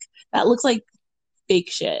milk. That looks like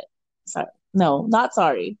fake shit. Sorry. No, not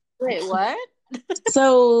sorry. Wait, what?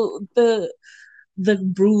 So the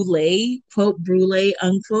brulee, quote brulee,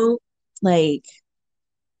 unquote, like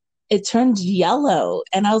it turned yellow.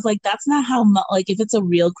 And I was like, that's not how like if it's a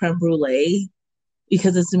real creme brulee,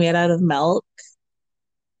 because it's made out of milk,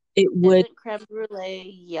 it would Isn't creme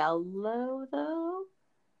brulee yellow though?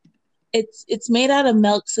 it's made out of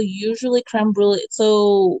milk, so usually creme brulee,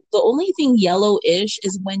 so the only thing yellowish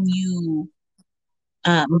is when you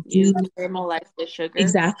You do caramelize the sugar.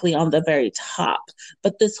 exactly on the very top.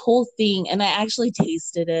 But this whole thing, and I actually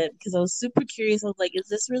tasted it because I was super curious. I was like, is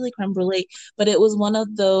this really creme brulee? But it was one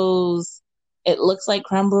of those, it looks like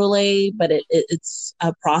creme brulee, but it's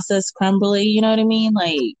a processed creme brulee, you know what I mean?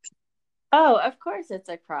 Like, Oh, of course it's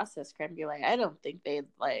like processed creme brulee. I don't think they'd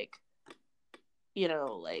like,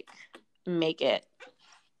 like make it.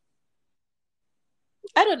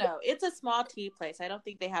 I don't know. It's a small tea place. I don't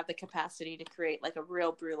think they have the capacity to create like a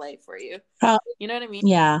real brulee for you. pro- You know what I mean?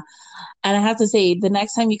 yeah. And I have to say, the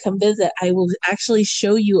next time you come visit, I will actually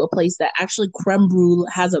show you a place that actually creme brulee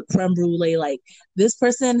has a creme brulee. Like this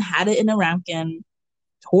person had it in a ramekin.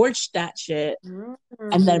 torched that shit,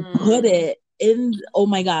 and then put Mm. it in. Oh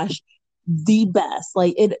my gosh, the best.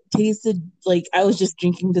 Like it tasted like I was just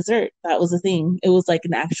drinking dessert. That was the thing. It was like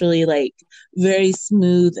an actually like very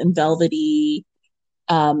smooth and velvety.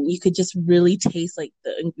 You could just really taste like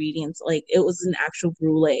the ingredients. Like it was an actual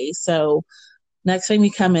brulee. So next time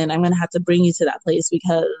you come in, I'm gonna have to bring you to that place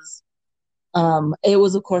because it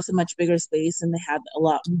was of course a much bigger space and they had a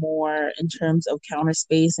lot more in terms of counter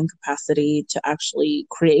space and capacity to actually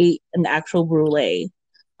create an actual brulee.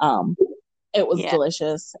 Um, it was Yeah.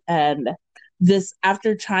 delicious. And this,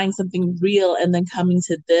 after trying something real and then coming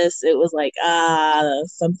to this, it was like,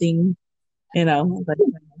 something, like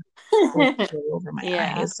over my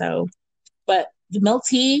Yeah. eyes. So, but the milk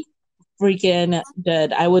tea, freaking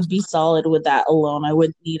good. I would be solid with that alone. I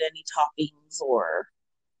wouldn't need any toppings or,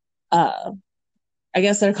 uh, I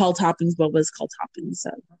guess they're called toppings, but was called toppings.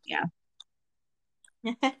 So, yeah.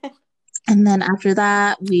 And then after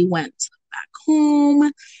that, we went back home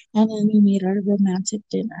and then we made our romantic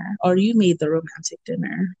dinner, or you made the romantic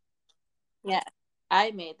dinner. Yeah.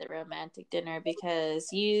 I made the romantic dinner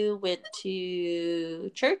because you went to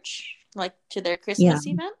church, like to their Yeah. Christmas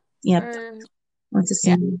event. Yep. Or Went to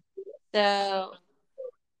yeah. see. So,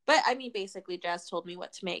 but I mean, basically, Jazz told me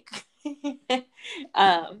what to make.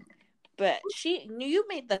 um, but she knew you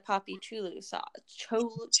made the poppy chulo sauce.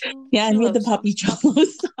 Yeah, I made Chulo the poppy sauce. cholo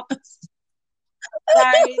sauce.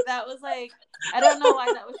 Sorry, that was like I don't know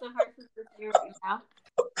why that was so hard for me to say right now.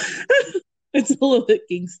 It's a little bit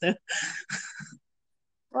gangsta.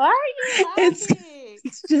 Why are you It's laughing?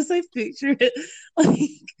 it's just I picture it like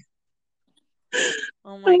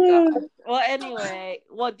Oh my god. Well, anyway,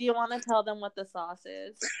 what do you want to tell them what the sauce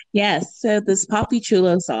is? yes. So this poppy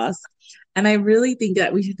chulo sauce, and I really think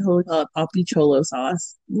that we should totally call it poppy cholo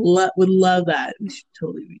sauce. Would love that. We should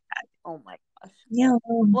totally read that. Oh my gosh. Yeah,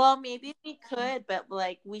 Well, maybe we could, but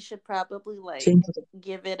like we should probably like change it.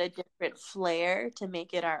 give it a different flair to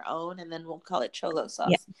make it our own, and then we'll call it cholo Yeah.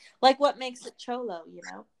 sauce. Like what makes it cholo, you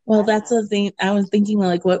know? Well, I don't that's know. the thing. I was thinking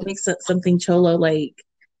like, what makes it something cholo like?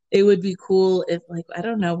 It would be cool if like I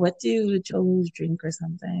don't know what do cholos drink or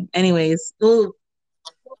something. Anyways,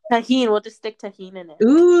 Tahine. We'll just stick tahine in it.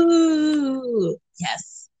 ooh,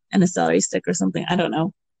 yes, and a celery stick or something. I don't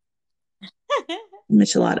know.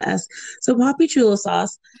 Michelada S. So poppy chulo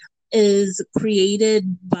sauce is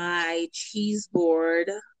created by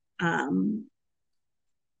um,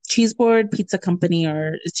 Cheeseboard Pizza Company,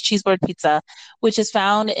 or it's Cheeseboard Pizza, which is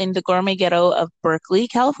found in the gourmet ghetto of Berkeley,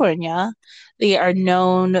 California. They are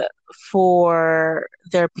known for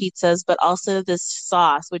their pizzas, but also this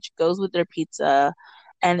sauce, which goes with their pizza.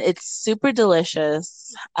 And it's super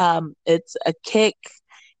delicious. It's a kick.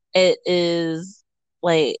 It is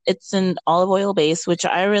like it's an olive oil base, which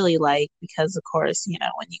I really like because, of course,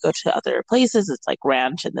 when you go to other places, it's like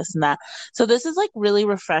ranch and this and that. So this is like really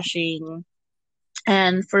refreshing.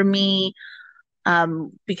 And for me,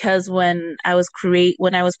 because when I was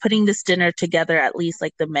putting this dinner together, at least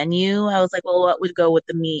like the menu, I was like, well, what would go with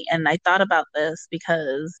the meat? And I thought about this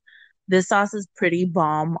because this sauce is pretty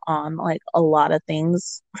bomb on like a lot of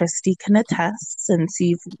things. Christy can attest since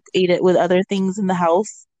you've ate it with other things in the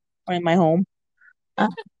house or in my home. Uh,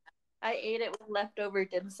 I ate it with leftover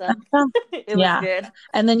dim sum. It was yeah. good.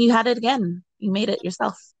 And then you had it again. You made it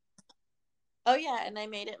yourself. Oh yeah, and I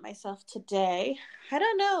made it myself today. I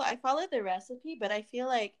don't know. I followed the recipe, but I feel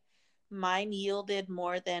like mine yielded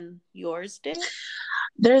more than yours did.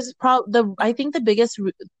 I think the biggest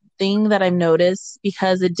thing that I've noticed,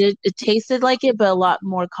 because it tasted like it but a lot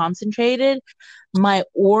more concentrated. My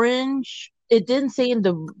orange, it didn't say in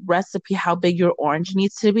the recipe how big your orange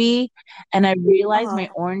needs to be, and I realized Uh-huh. my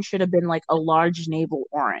orange should have been like a large navel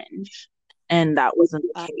orange, and that wasn't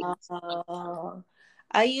the case. Oh.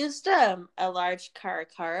 I used a large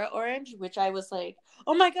caracara orange, which I was like,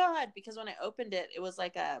 oh my god, because when I opened it, it was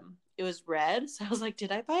like it was red. So I was like,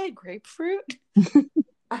 did I buy a grapefruit?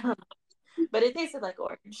 But it tasted like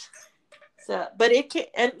orange. So, but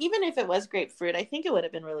and even if it was grapefruit, I think it would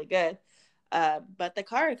have been really good. But the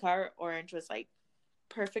caracara orange was like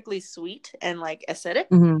perfectly sweet and like acidic,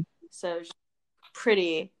 Mm-hmm. so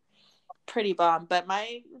pretty pretty bomb. But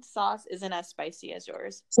my sauce isn't as spicy as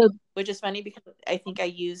yours, So which is funny because I think I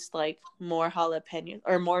used like more jalapeno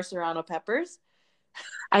or more serrano peppers.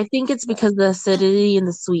 I think it's So because the acidity and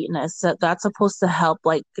the sweetness that's supposed to help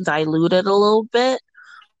like dilute it a little bit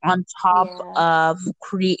on top yeah, of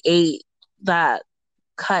create that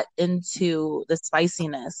cut into the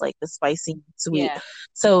spiciness, like the spicy sweet. yeah,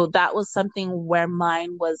 So that was something where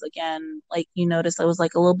mine was again, like you notice it was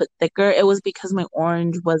like a little bit thicker. It was because my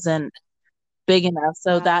orange wasn't big enough.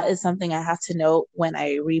 So that Wow. is something I have to note when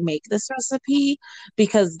I remake this recipe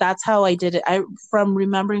because that's how I did it. I from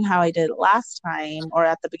remembering how I did it last time or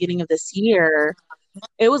at the beginning of this year,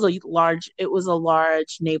 it was a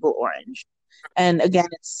large navel orange. And again,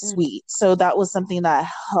 it's Mm, sweet. So that was something that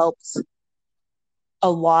helped a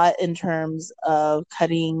lot in terms of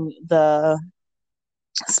cutting the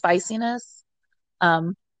spiciness. Um,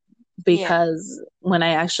 yeah. because when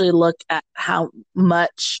I actually look at how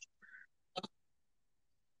much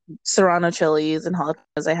serrano chilies and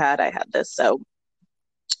jalapenos I had this. So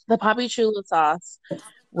the papi chulo sauce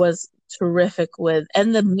was terrific with,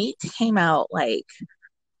 and the meat came out like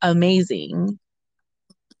amazing.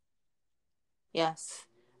 Yes.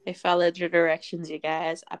 I followed your directions, you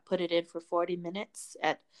guys. I put it in for 40 minutes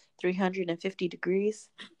at 350 degrees.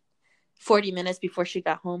 40 minutes before she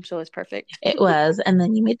got home, so it's perfect. It was, and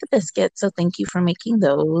then you made the biscuits, so thank you for making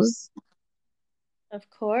those. Of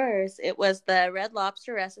course. It was the Red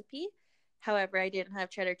Lobster recipe. However, I didn't have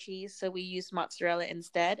cheddar cheese, so we used mozzarella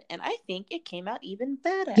instead, and I think it came out even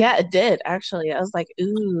better. Yeah, it did actually. I was like,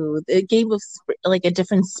 ooh, it gave like a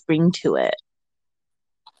different spring to it.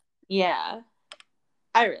 Yeah,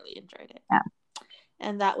 I really enjoyed it. Yeah.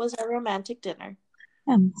 And that was our romantic dinner.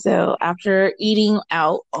 And so after eating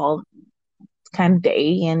out all kind of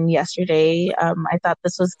day and yesterday, I thought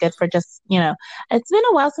this was good for just, it's been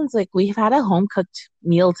a while since like we've had a home cooked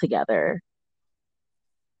meal together.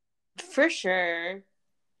 For sure.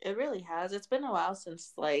 It really has. It's been a while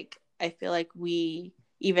since, like, I feel like we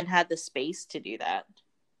even had the space to do that.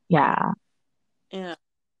 Yeah. Yeah.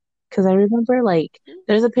 Because I remember like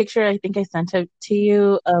there's a picture I think I sent it to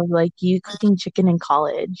you of like you cooking chicken in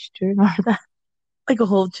college. Do you remember that? Like a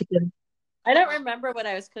whole chicken. I don't remember what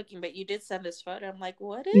I was cooking, but you did send this photo. I'm like,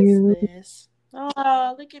 what is You this?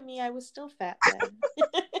 Oh, look at me. I was still fat then.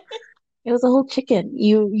 It was a whole chicken.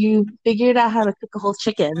 You figured out how to cook a whole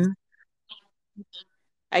chicken.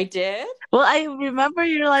 I did? Well, I remember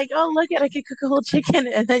you're like, oh look at I could cook a whole chicken,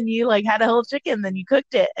 and then you like had a whole chicken, then you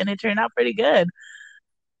cooked it, and it turned out pretty good.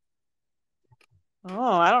 Oh,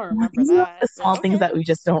 I don't Yeah, remember these are like the that, but small things okay. that we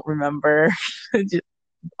just don't remember. Just,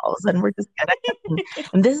 all of a sudden, we're just good at cooking,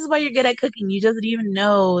 and this is why you're good at cooking. You just didn't even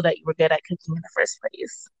know that you were good at cooking in the first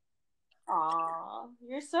place. Aw,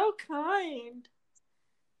 you're so kind.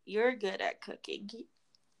 You're good at cooking.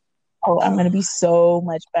 Oh, I'm gonna be so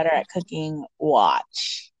much better at cooking.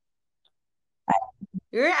 Watch.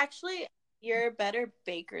 You're actually you're a better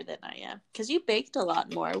baker than I am because you baked a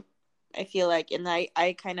lot more. I feel like, and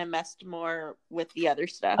I kind of messed more with the other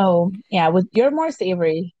stuff. Oh, yeah, with you're more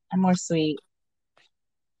savory. I'm more sweet.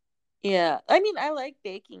 Yeah, I mean, I like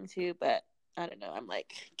baking too, but I don't know. I'm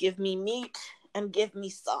like, give me meat and give me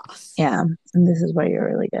sauce. Yeah, and this is where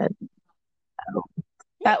you're really good. So,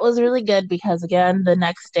 that was really good because again, the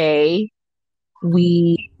next day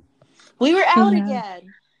we We were out yeah.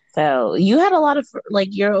 again. So you had a lot of like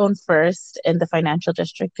your own first in the financial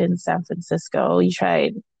district in San Francisco. You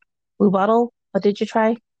tried Blue Bottle. What did you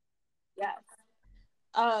try? Yeah.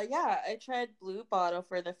 Yeah, I tried Blue Bottle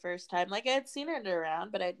for the first time. Like I had seen it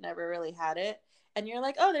around, but I'd never really had it. And you're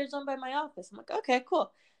like, oh, there's one by my office. I'm like, okay,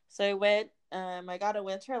 cool. So I went. I got a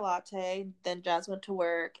winter latte. Then Jazz went to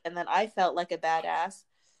work, and then I felt like a badass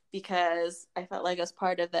because I felt like I was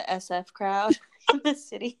part of the SF crowd in the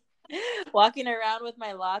city, walking around with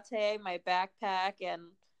my latte, my backpack, and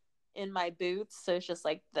in my boots. So it's just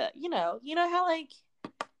like you know how like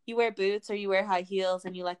you wear boots or you wear high heels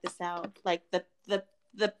and you like the sound, like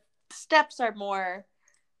the steps are more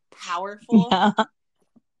powerful, Yeah.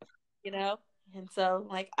 you know? And so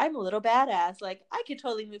like I'm a little badass. Like I could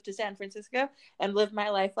totally move to San Francisco and live my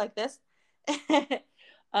life like this.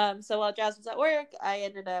 So while Jazz was at work, I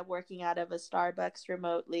ended up working out of a Starbucks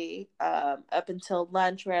remotely up until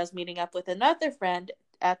lunch where I was meeting up with another friend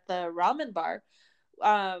at the ramen bar.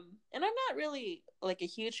 And I'm not really like a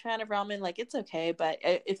huge fan of ramen. Like it's okay, but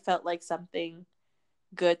it felt like something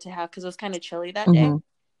good to have because it was kind of chilly that day.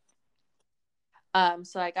 Hmm.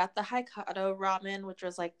 So I got the Hokkaido ramen, which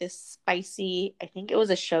was like this spicy. I think it was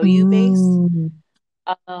a shoyu base. Mm.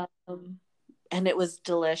 Um, and it was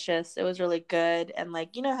delicious. It was really good. And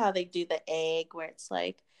like you know how they do the egg, where it's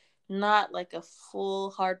like not like a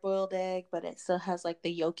full hard boiled egg, but it still has like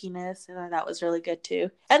the yolkiness, and that was really good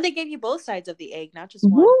too. And they gave you both sides of the egg, not just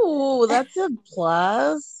one. Woo, that's a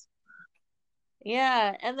plus.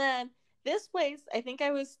 Yeah, and then this place, I think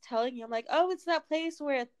I was telling you, I'm like, oh, it's that place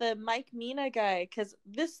where the Mike Mina guy, because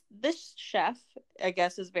this chef, I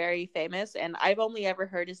guess, is very famous, and I've only ever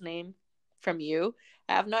heard his name from you.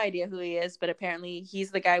 I have no idea who he is, but apparently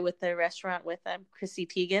he's the guy with the restaurant with Chrissy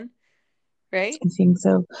Teigen, right? I think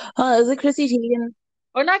so. Is it Chrissy Teigen?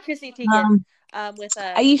 Or not Chrissy Teigen. with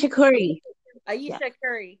Aisha Curry. Yeah. Aisha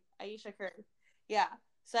Curry. Aisha Curry. Yeah.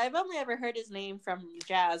 So I've only ever heard his name from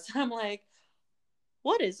Jazz. I'm like,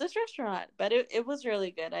 what is this restaurant? But it was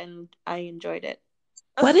really good and I enjoyed it.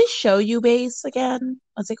 What is shoyu base again?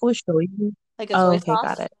 I was like, what shoyu? Like a Oh, soy okay,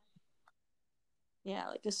 got sauce. it. Yeah,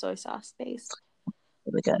 like a soy sauce base.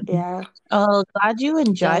 Really good. Yeah. Oh, glad you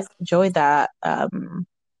Jazz. enjoyed that.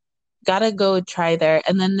 Gotta go try there.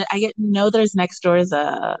 And then there's next door is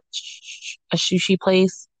a sushi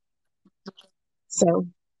place. So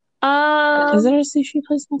is there a sushi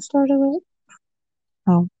place next door to it?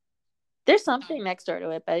 Oh. There's something next door to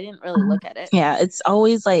it, but I didn't really look at it. Yeah, it's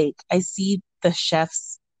always like I see the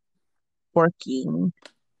chefs working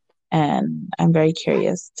and I'm very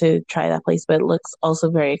curious to try that place, but it looks also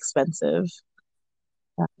very expensive.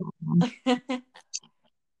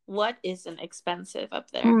 What isn't expensive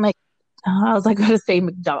up there? I'm like, I was like going to say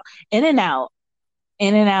McDonald's. In-N-Out.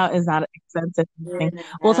 In-N-Out is not an expensive thing.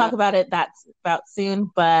 We'll talk about it that's about soon.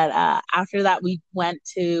 But after that, we went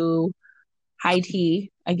to high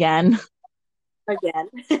tea again. Again.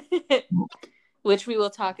 Which we will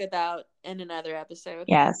talk about in another episode.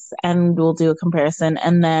 Yes, and we'll do a comparison.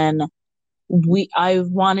 And then I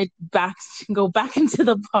wanted to go back into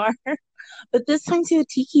the bar, but this time to a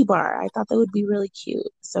tiki bar. I thought that would be really cute.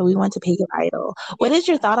 So we went to Pagan Idol. What Yeah. is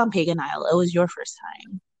your thought on Pagan Idol? It was your first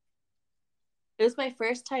time. It was my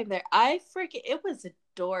first time there. It was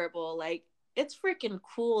adorable. Like, it's freaking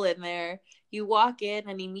cool in there. You walk in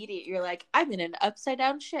and immediately you're like, I'm in an upside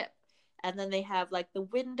down ship. And then they have like the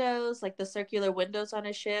windows, like the circular windows on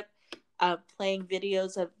a ship, playing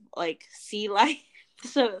videos of like sea life.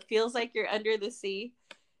 So it feels like you're under the sea.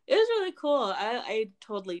 It was really cool. I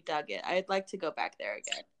totally dug it. I'd like to go back there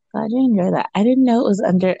again. Glad you enjoy that. I didn't know it was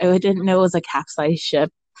I didn't know it was a capsized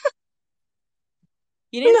ship.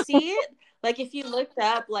 You didn't No. see it? Like if you looked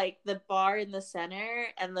up like the bar in the center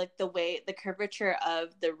and like the curvature of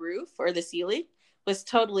the roof or the ceiling was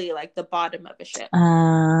totally like the bottom of a ship.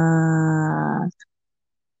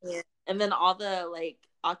 Yeah. And then all the like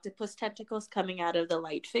octopus tentacles coming out of the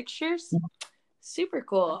light fixtures. Super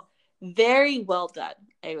cool. Very well done,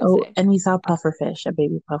 I would say. And we saw pufferfish, a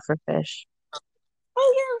baby pufferfish.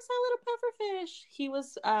 Oh yeah, we saw a little pufferfish. He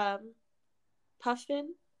was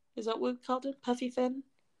puffin. Is that what we called it? Puffy fin?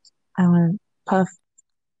 I went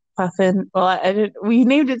puffin. Well, I did. We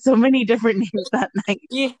named it so many different names that night.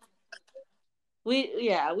 Yeah.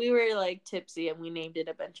 We were like tipsy and we named it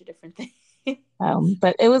a bunch of different things.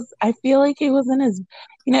 But it was. I feel like it wasn't as,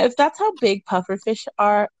 if that's how big pufferfish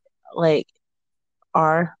are, like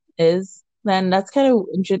is, then that's kind of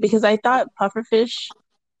interesting because I thought pufferfish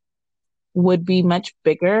would be much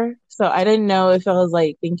bigger. So I didn't know if I was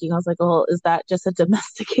like thinking. I was like, oh, is that just a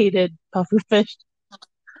domesticated pufferfish?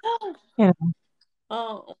 You know,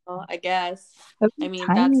 Oh, well, I guess. that's I mean,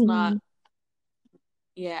 that's not, tiny.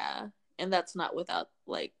 yeah. And that's not without,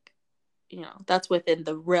 like, that's within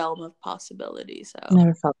the realm of possibility. So,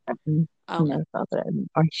 Never felt that. um, Never felt it.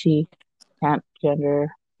 Or she can't gender.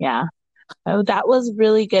 Yeah. Oh, that was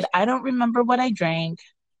really good. I don't remember what I drank.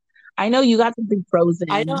 I know you got something I frozen,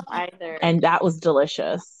 don't either. and that was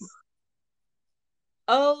delicious.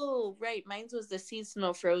 Oh, right. Mine's was the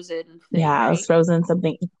seasonal frozen thing, Yeah, it was right? frozen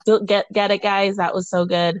something. Get it, guys. That was so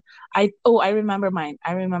good. I remember mine.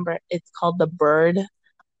 I remember it's called the Bird,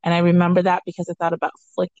 and I remember that because I thought about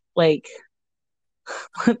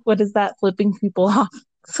what is that? Flipping people off.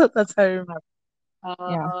 So that's how I remember.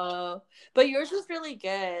 Yeah. Oh, but yours was really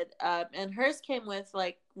good. And hers came with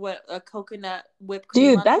like what a coconut whipped cream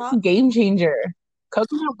Dude, on that's top. game changer.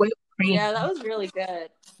 Coconut whipped cream. Yeah, that was really good.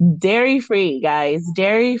 Dairy free, guys.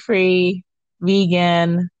 Dairy free,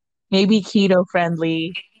 vegan, maybe keto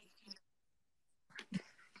friendly,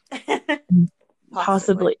 Possibly.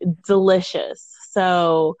 possibly delicious.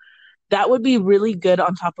 So that would be really good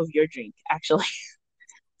on top of your drink, actually.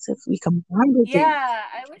 So if we combine the drink, Yeah,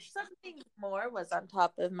 I wish something more was on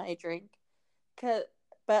top of my drink. Cause,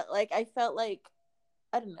 but like I felt like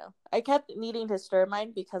I don't know. I kept needing to stir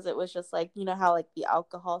mine because it was just like how like the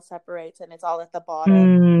alcohol separates and it's all at the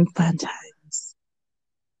bottom. fun times.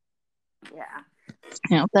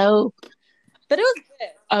 Yeah, So, but it was good.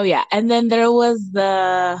 oh yeah, and then there was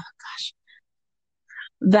that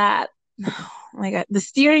oh my god, the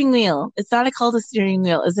steering wheel. It's not called a steering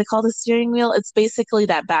wheel. Is it called a steering wheel? It's basically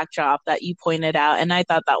that backdrop that you pointed out, and I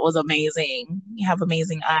thought that was amazing. You have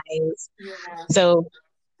amazing eyes. Yeah. So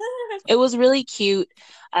it was really cute.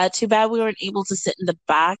 Too bad we weren't able to sit in the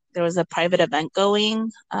back. There was a private event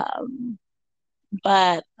going.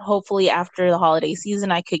 But hopefully after the holiday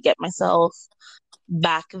season, I could get myself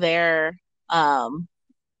back there.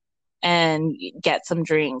 and get some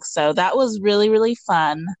drinks. So that was really, really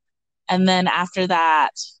fun. And then after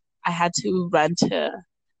that, I had to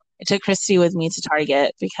I took Christy with me to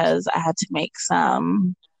Target because I had to make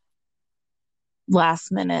some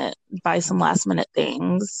last minute, buy some last minute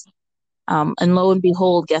things. And lo and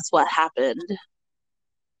behold, guess what happened?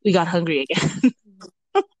 We got hungry again.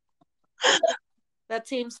 That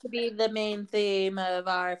seems to be the main theme of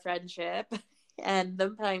our friendship and the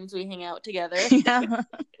times we hang out together. Yeah.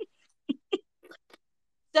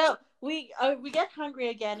 So we get hungry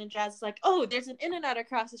again, and Jazz is like, "Oh, there's an In-N-Out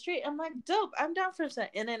across the street." I'm like, "Dope! I'm down for some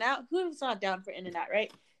In-N-Out. Who's not down for In-N-Out,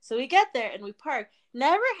 right?" So we get there and we park.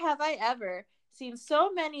 Never have I ever seen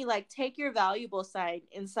so many like "Take your valuable" sign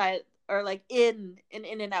inside or like in an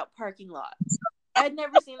In-N-Out parking lot. I'd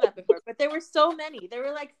never seen that before, but there were so many. There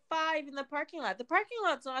were like 5 in the parking lot. The parking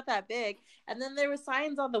lot's not that big, and then there were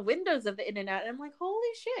signs on the windows of the In-N-Out, and I'm like, holy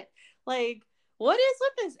shit! Like, what is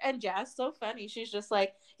with this? And Jazz, so funny. She's just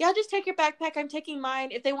like, yeah, just take your backpack. I'm taking mine.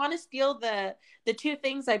 If they want to steal the 2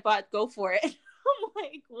 things I bought, go for it. I'm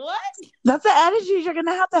like, what? That's the attitude you're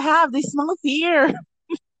gonna have to have. They smell fear.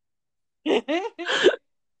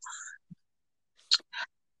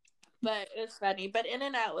 But it's funny. But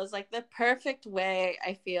In-N-Out was like the perfect way,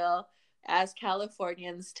 I feel, as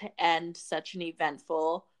Californians to end such an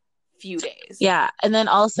eventful few days. Yeah. And then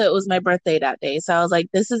also it was my birthday that day. So I was like,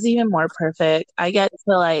 this is even more perfect. I get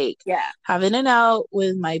to like Yeah. have In-N-Out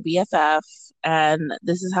with my BFF, and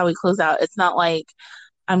this is how we close out. It's not like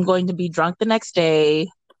I'm going to be drunk the next day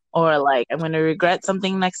or like I'm going to regret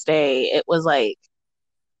something next day. It was like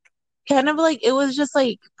kind of like it was just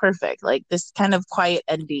like perfect, like this kind of quiet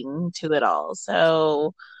ending to it all.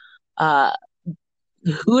 So uh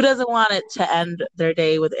who doesn't want it to end their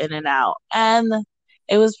day with In-N-Out? And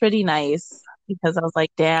it was pretty nice because I was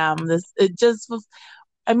like, damn, this it just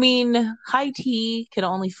I mean, high tea can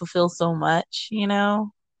only fulfill so much, you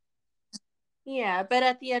know? Yeah, but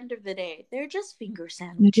at the end of the day, they're just finger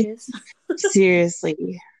sandwiches.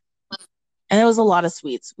 Seriously. And there was a lot of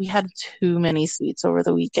sweets. We had too many sweets over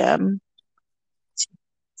the weekend.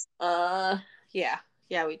 uh, yeah,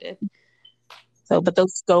 yeah, we did. So, but But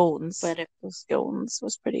those scones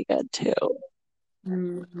was pretty good too.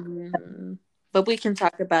 mm, but we can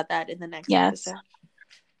talk about that in the next Yes. episode.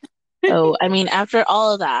 So, I mean, after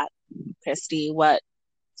all of that, Christy, what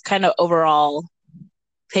kind of overall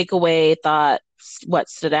takeaway thought, what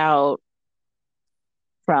stood out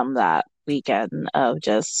from that weekend of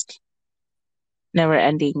just never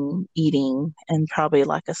ending eating and probably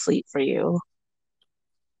lack of sleep for you?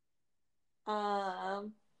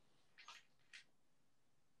 Um,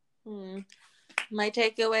 hmm. My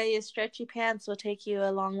takeaway is stretchy pants will take you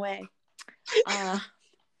a long way. Uh,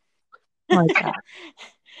 Oh my God.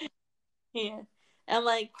 yeah. And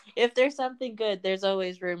like, if there's something good, there's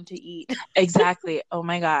always room to eat. Exactly. Oh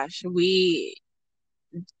my gosh.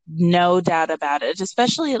 No doubt about it,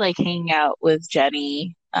 especially like hanging out with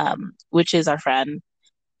Jenny, which is our friend.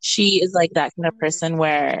 She is like that kind of person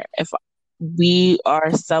where if we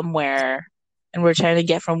are somewhere and we're trying to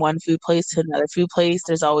get from one food place to another food place,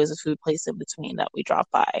 there's always a food place in between that we drop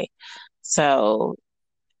by. So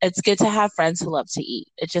it's good to have friends who love to eat.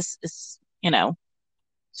 It just is, It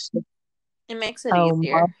makes it um,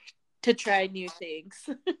 easier to try new things.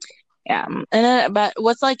 yeah. And then, but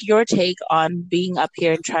what's like your take on being up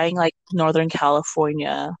here and trying like Northern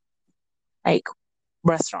California, like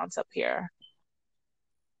restaurants up here?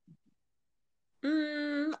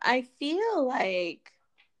 I feel like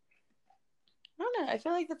I don't know. I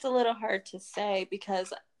feel like that's a little hard to say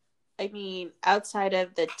because I mean, outside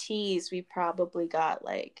of the teas, we probably got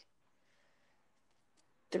like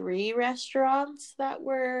 3 restaurants that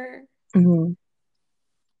were Mm-hmm.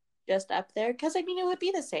 just up there. Because I mean, it would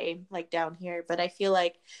be the same like down here, but I feel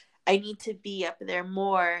like I need to be up there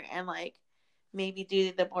more and like maybe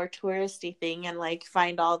do the more touristy thing and like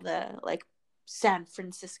find all the like San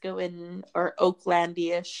Francisco and or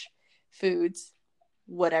Oaklandish foods,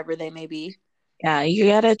 whatever they may be. Yeah, you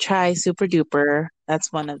gotta try Super Duper.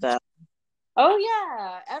 That's one of the. Oh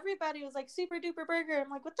yeah, everybody was like super duper burger. I'm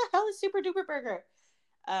like, what the hell is super duper burger?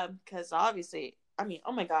 Because obviously, I mean,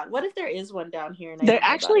 oh my god, what if there is one down here and I There don't know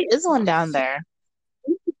about actually it? is one down there.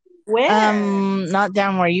 Where? Not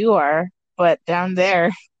down where you are, but down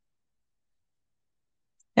there.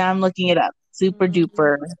 Now I'm looking it up. Super Mm.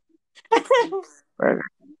 Duper burger.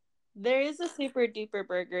 There is a super duper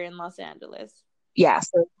burger in Los Angeles. Yeah,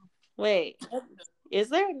 so Wait, is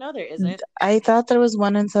there? No, there isn't. I thought there was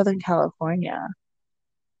one in Southern California.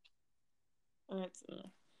 It's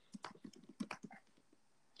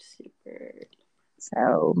super.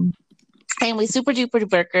 So anyway, Super Duper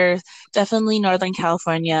burger, definitely Northern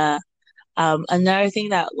California. Another thing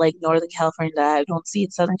that like Northern California that I don't see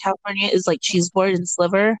in Southern California is like cheese board and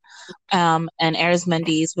sliver, and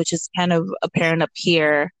Arizmendi's, which is kind of apparent up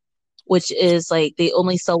here, which is like they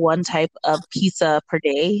only sell one type of pizza per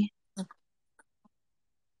day.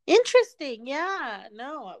 Interesting. Yeah.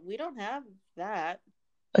 No, we don't have that.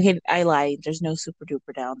 Okay, I lied. There's no super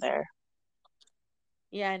duper down there,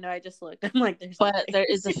 Yeah, I know. I just looked. I'm like, there's but nothing. there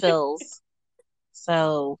is a Phil's,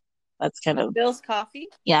 so that's kind of Phil's Coffee.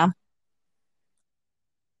 yeah.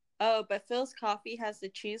 Oh, but Phil's Coffee has the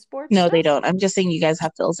cheese board No, they stuff. don't. I'm just saying you guys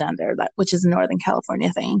have Phil's down there, that which is a Northern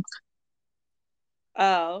California thing.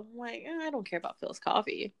 Oh, I'm like, I don't care about Phil's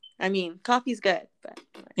Coffee. I mean, coffee's good, but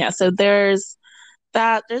Yeah, so there's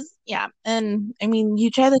that. There's yeah, and I mean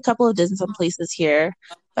you tried a couple of dim sum places here,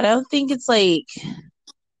 but I don't think it's like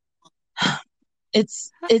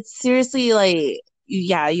it's seriously like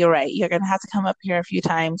yeah, you're right. You're gonna have to come up here a few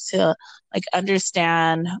times to like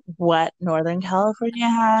understand what Northern California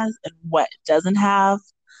has and what it doesn't have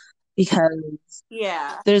because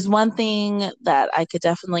yeah. there's one thing that I could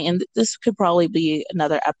definitely, and this could probably be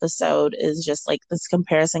another episode, is just like this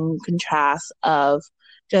comparison and contrast of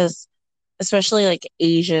just, especially like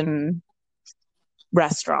Asian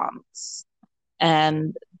restaurants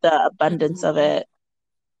and the abundance of Mm-hmm. it.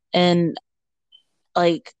 And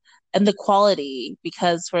like, and the quality,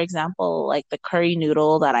 because for example, like the curry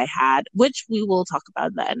noodle that I had, which we will talk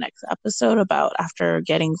about in the next episode about after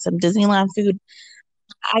getting some Disneyland food,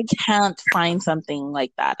 I can't find something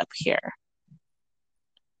like that up here.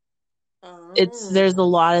 It's there's a Oh.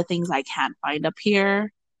 lot of things I can't find up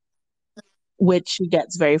here, which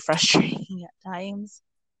gets very frustrating at times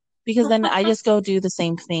because then I just go do the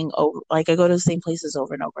same thing over, like I go to the same places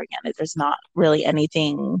over and over again. There's not really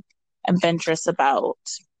anything adventurous about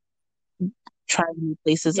trying new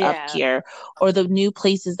places up Yeah. here, or the new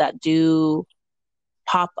places that do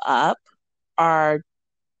pop up are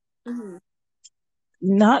Mm-hmm.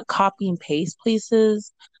 not copy and paste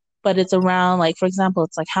places, but it's around like for example,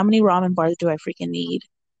 it's like how many ramen bars do I freaking need?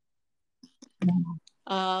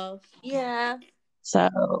 Yeah, So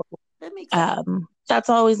that makes sense. that's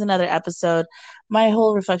always another episode. My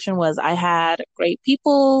whole reflection was I had great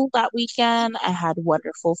people that weekend. I had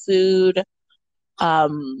wonderful food.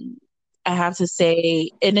 Um, I have to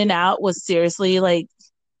say, In and Out was seriously like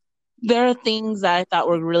there are things that I thought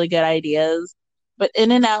were really good ideas, but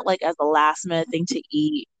In and Out like as a last minute thing to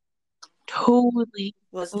eat, totally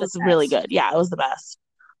Was it the was really best. good. Yeah, it was the best.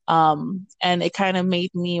 And it kind of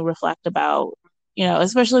made me reflect about,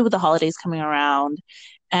 especially with the holidays coming around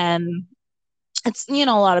and it's a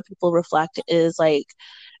lot of people reflect is like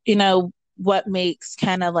you know what makes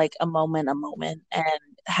kind of like a moment and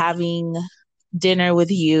having dinner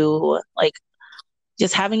with you like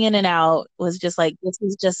just having In and Out was just like this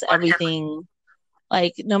is just everything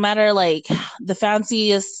like no matter like the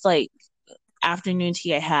fanciest like afternoon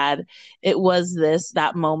tea I had it was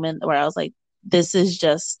that moment where I was like this is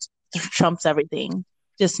just trumps everything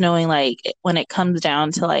just knowing like when it comes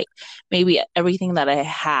down to like maybe everything that I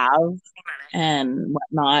have and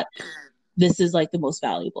whatnot this is like the most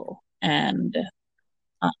valuable. And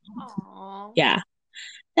um, Aww. yeah.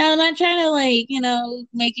 Now I'm not trying to like,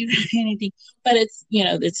 make you anything, but it's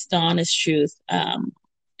the honest truth.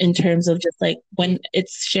 In terms of just like when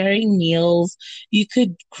it's sharing meals, you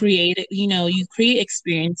could create it, you create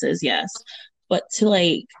experiences, yes. But to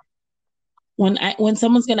like when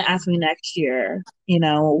someone's gonna ask me next year,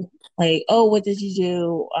 like, oh, what did you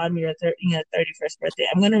do on your 31st birthday?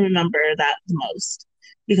 I'm gonna remember that the most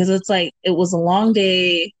because it's like it was a long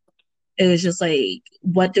day. It was just like,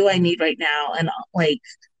 what do I need right now? And like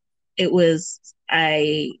it was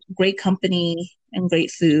I great company and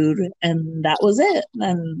great food, and that was it.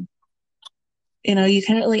 And you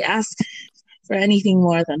can't really ask for anything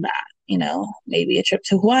more than that. Maybe a trip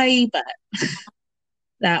to Hawaii, but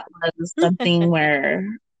that was something where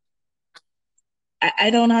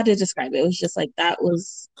I don't know how to describe it. It was just like that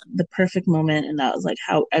was the perfect moment, and that was like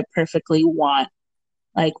how I perfectly want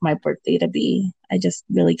like my birthday to be. I just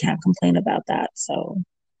really can't complain about that. So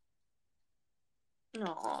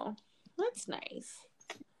Aw, that's nice.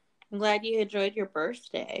 I'm glad you enjoyed your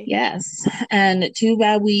birthday. yes, and too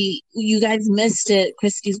bad you guys missed it.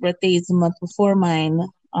 Christie's birthday is a month before mine.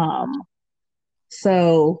 Um,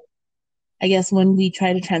 so I guess when we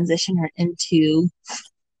try to transition her into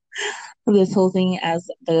this whole thing as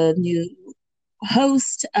the new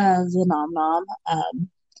host of the Nom Nom,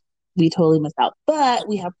 we totally missed out. But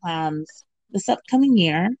we have plans this upcoming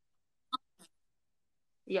year.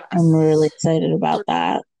 I'm really Yes. excited about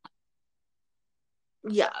that.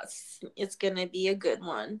 Yes. It's gonna be a good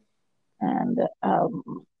one. And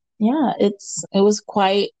yeah, it was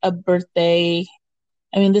quite a birthday.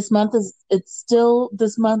 I mean, this month is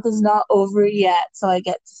not over yet, so I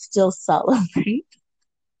get to still celebrate.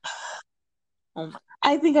 Oh my,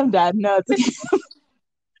 I think I'm done. No, it's okay.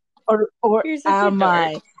 Or you're such a am dork.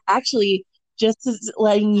 I? Actually, just as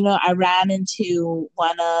letting you know, I ran into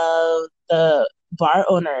one of the bar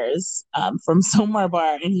owners from Somar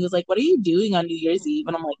Bar, and he was like, "What are you doing on New Year's Eve?"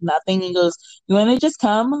 And I'm like, "Nothing." He goes, "You want to just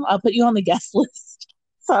come? I'll put you on the guest list."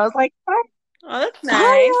 So I was like, Oh, that's nice.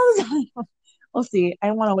 "Hi." We'll see.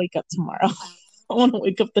 I want to wake up tomorrow. I want to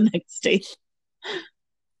wake up the next day. I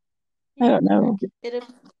Yeah, don't know. it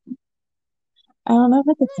I don't know if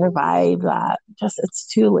I could survive that. Just it's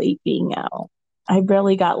too late being out. I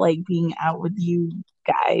barely got like being out with you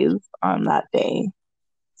guys on that day.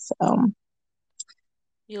 So,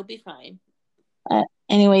 you'll be fine.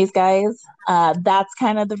 anyways, guys, that's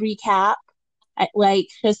kind of the recap. Like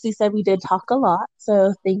Christy said, we did talk a lot.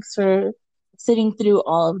 So thanks for sitting through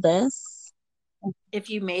all of this. If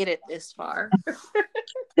you made it this far.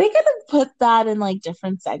 They could have put that in like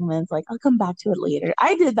different segments. Like I'll come back to it later.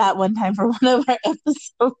 I did that one time for one of our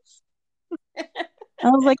episodes. I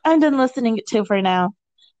was like, I'm done listening to for now.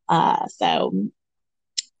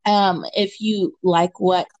 If you like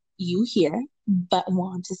what you hear but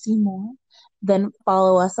want to see more, then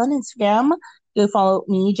follow us on Instagram. Go follow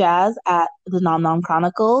me, Jazz, at the Nom Nom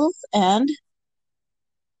Chronicles. And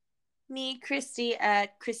Me, Christy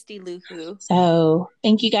at Christy Luhu. so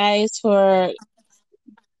thank you guys for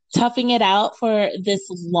toughing it out for this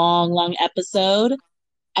long, long episode.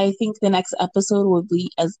 I think the next episode will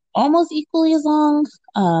be as almost equally as long.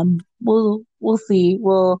 We'll see.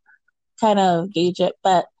 We'll kind of gauge it.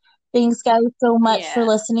 But thanks, guys, so much for Yeah.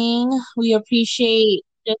 listening. We appreciate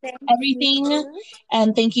just Thank everything. you.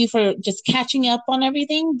 And thank you for just catching up on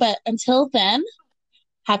everything. But until then,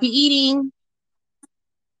 happy eating.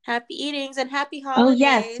 Happy eatings and happy Oh,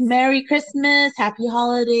 yes. holidays. Merry Christmas. Happy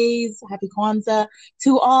holidays. Happy Kwanzaa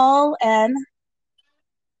to all. And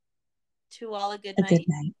To all a good a good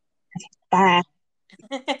night. night.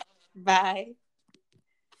 Bye. Bye.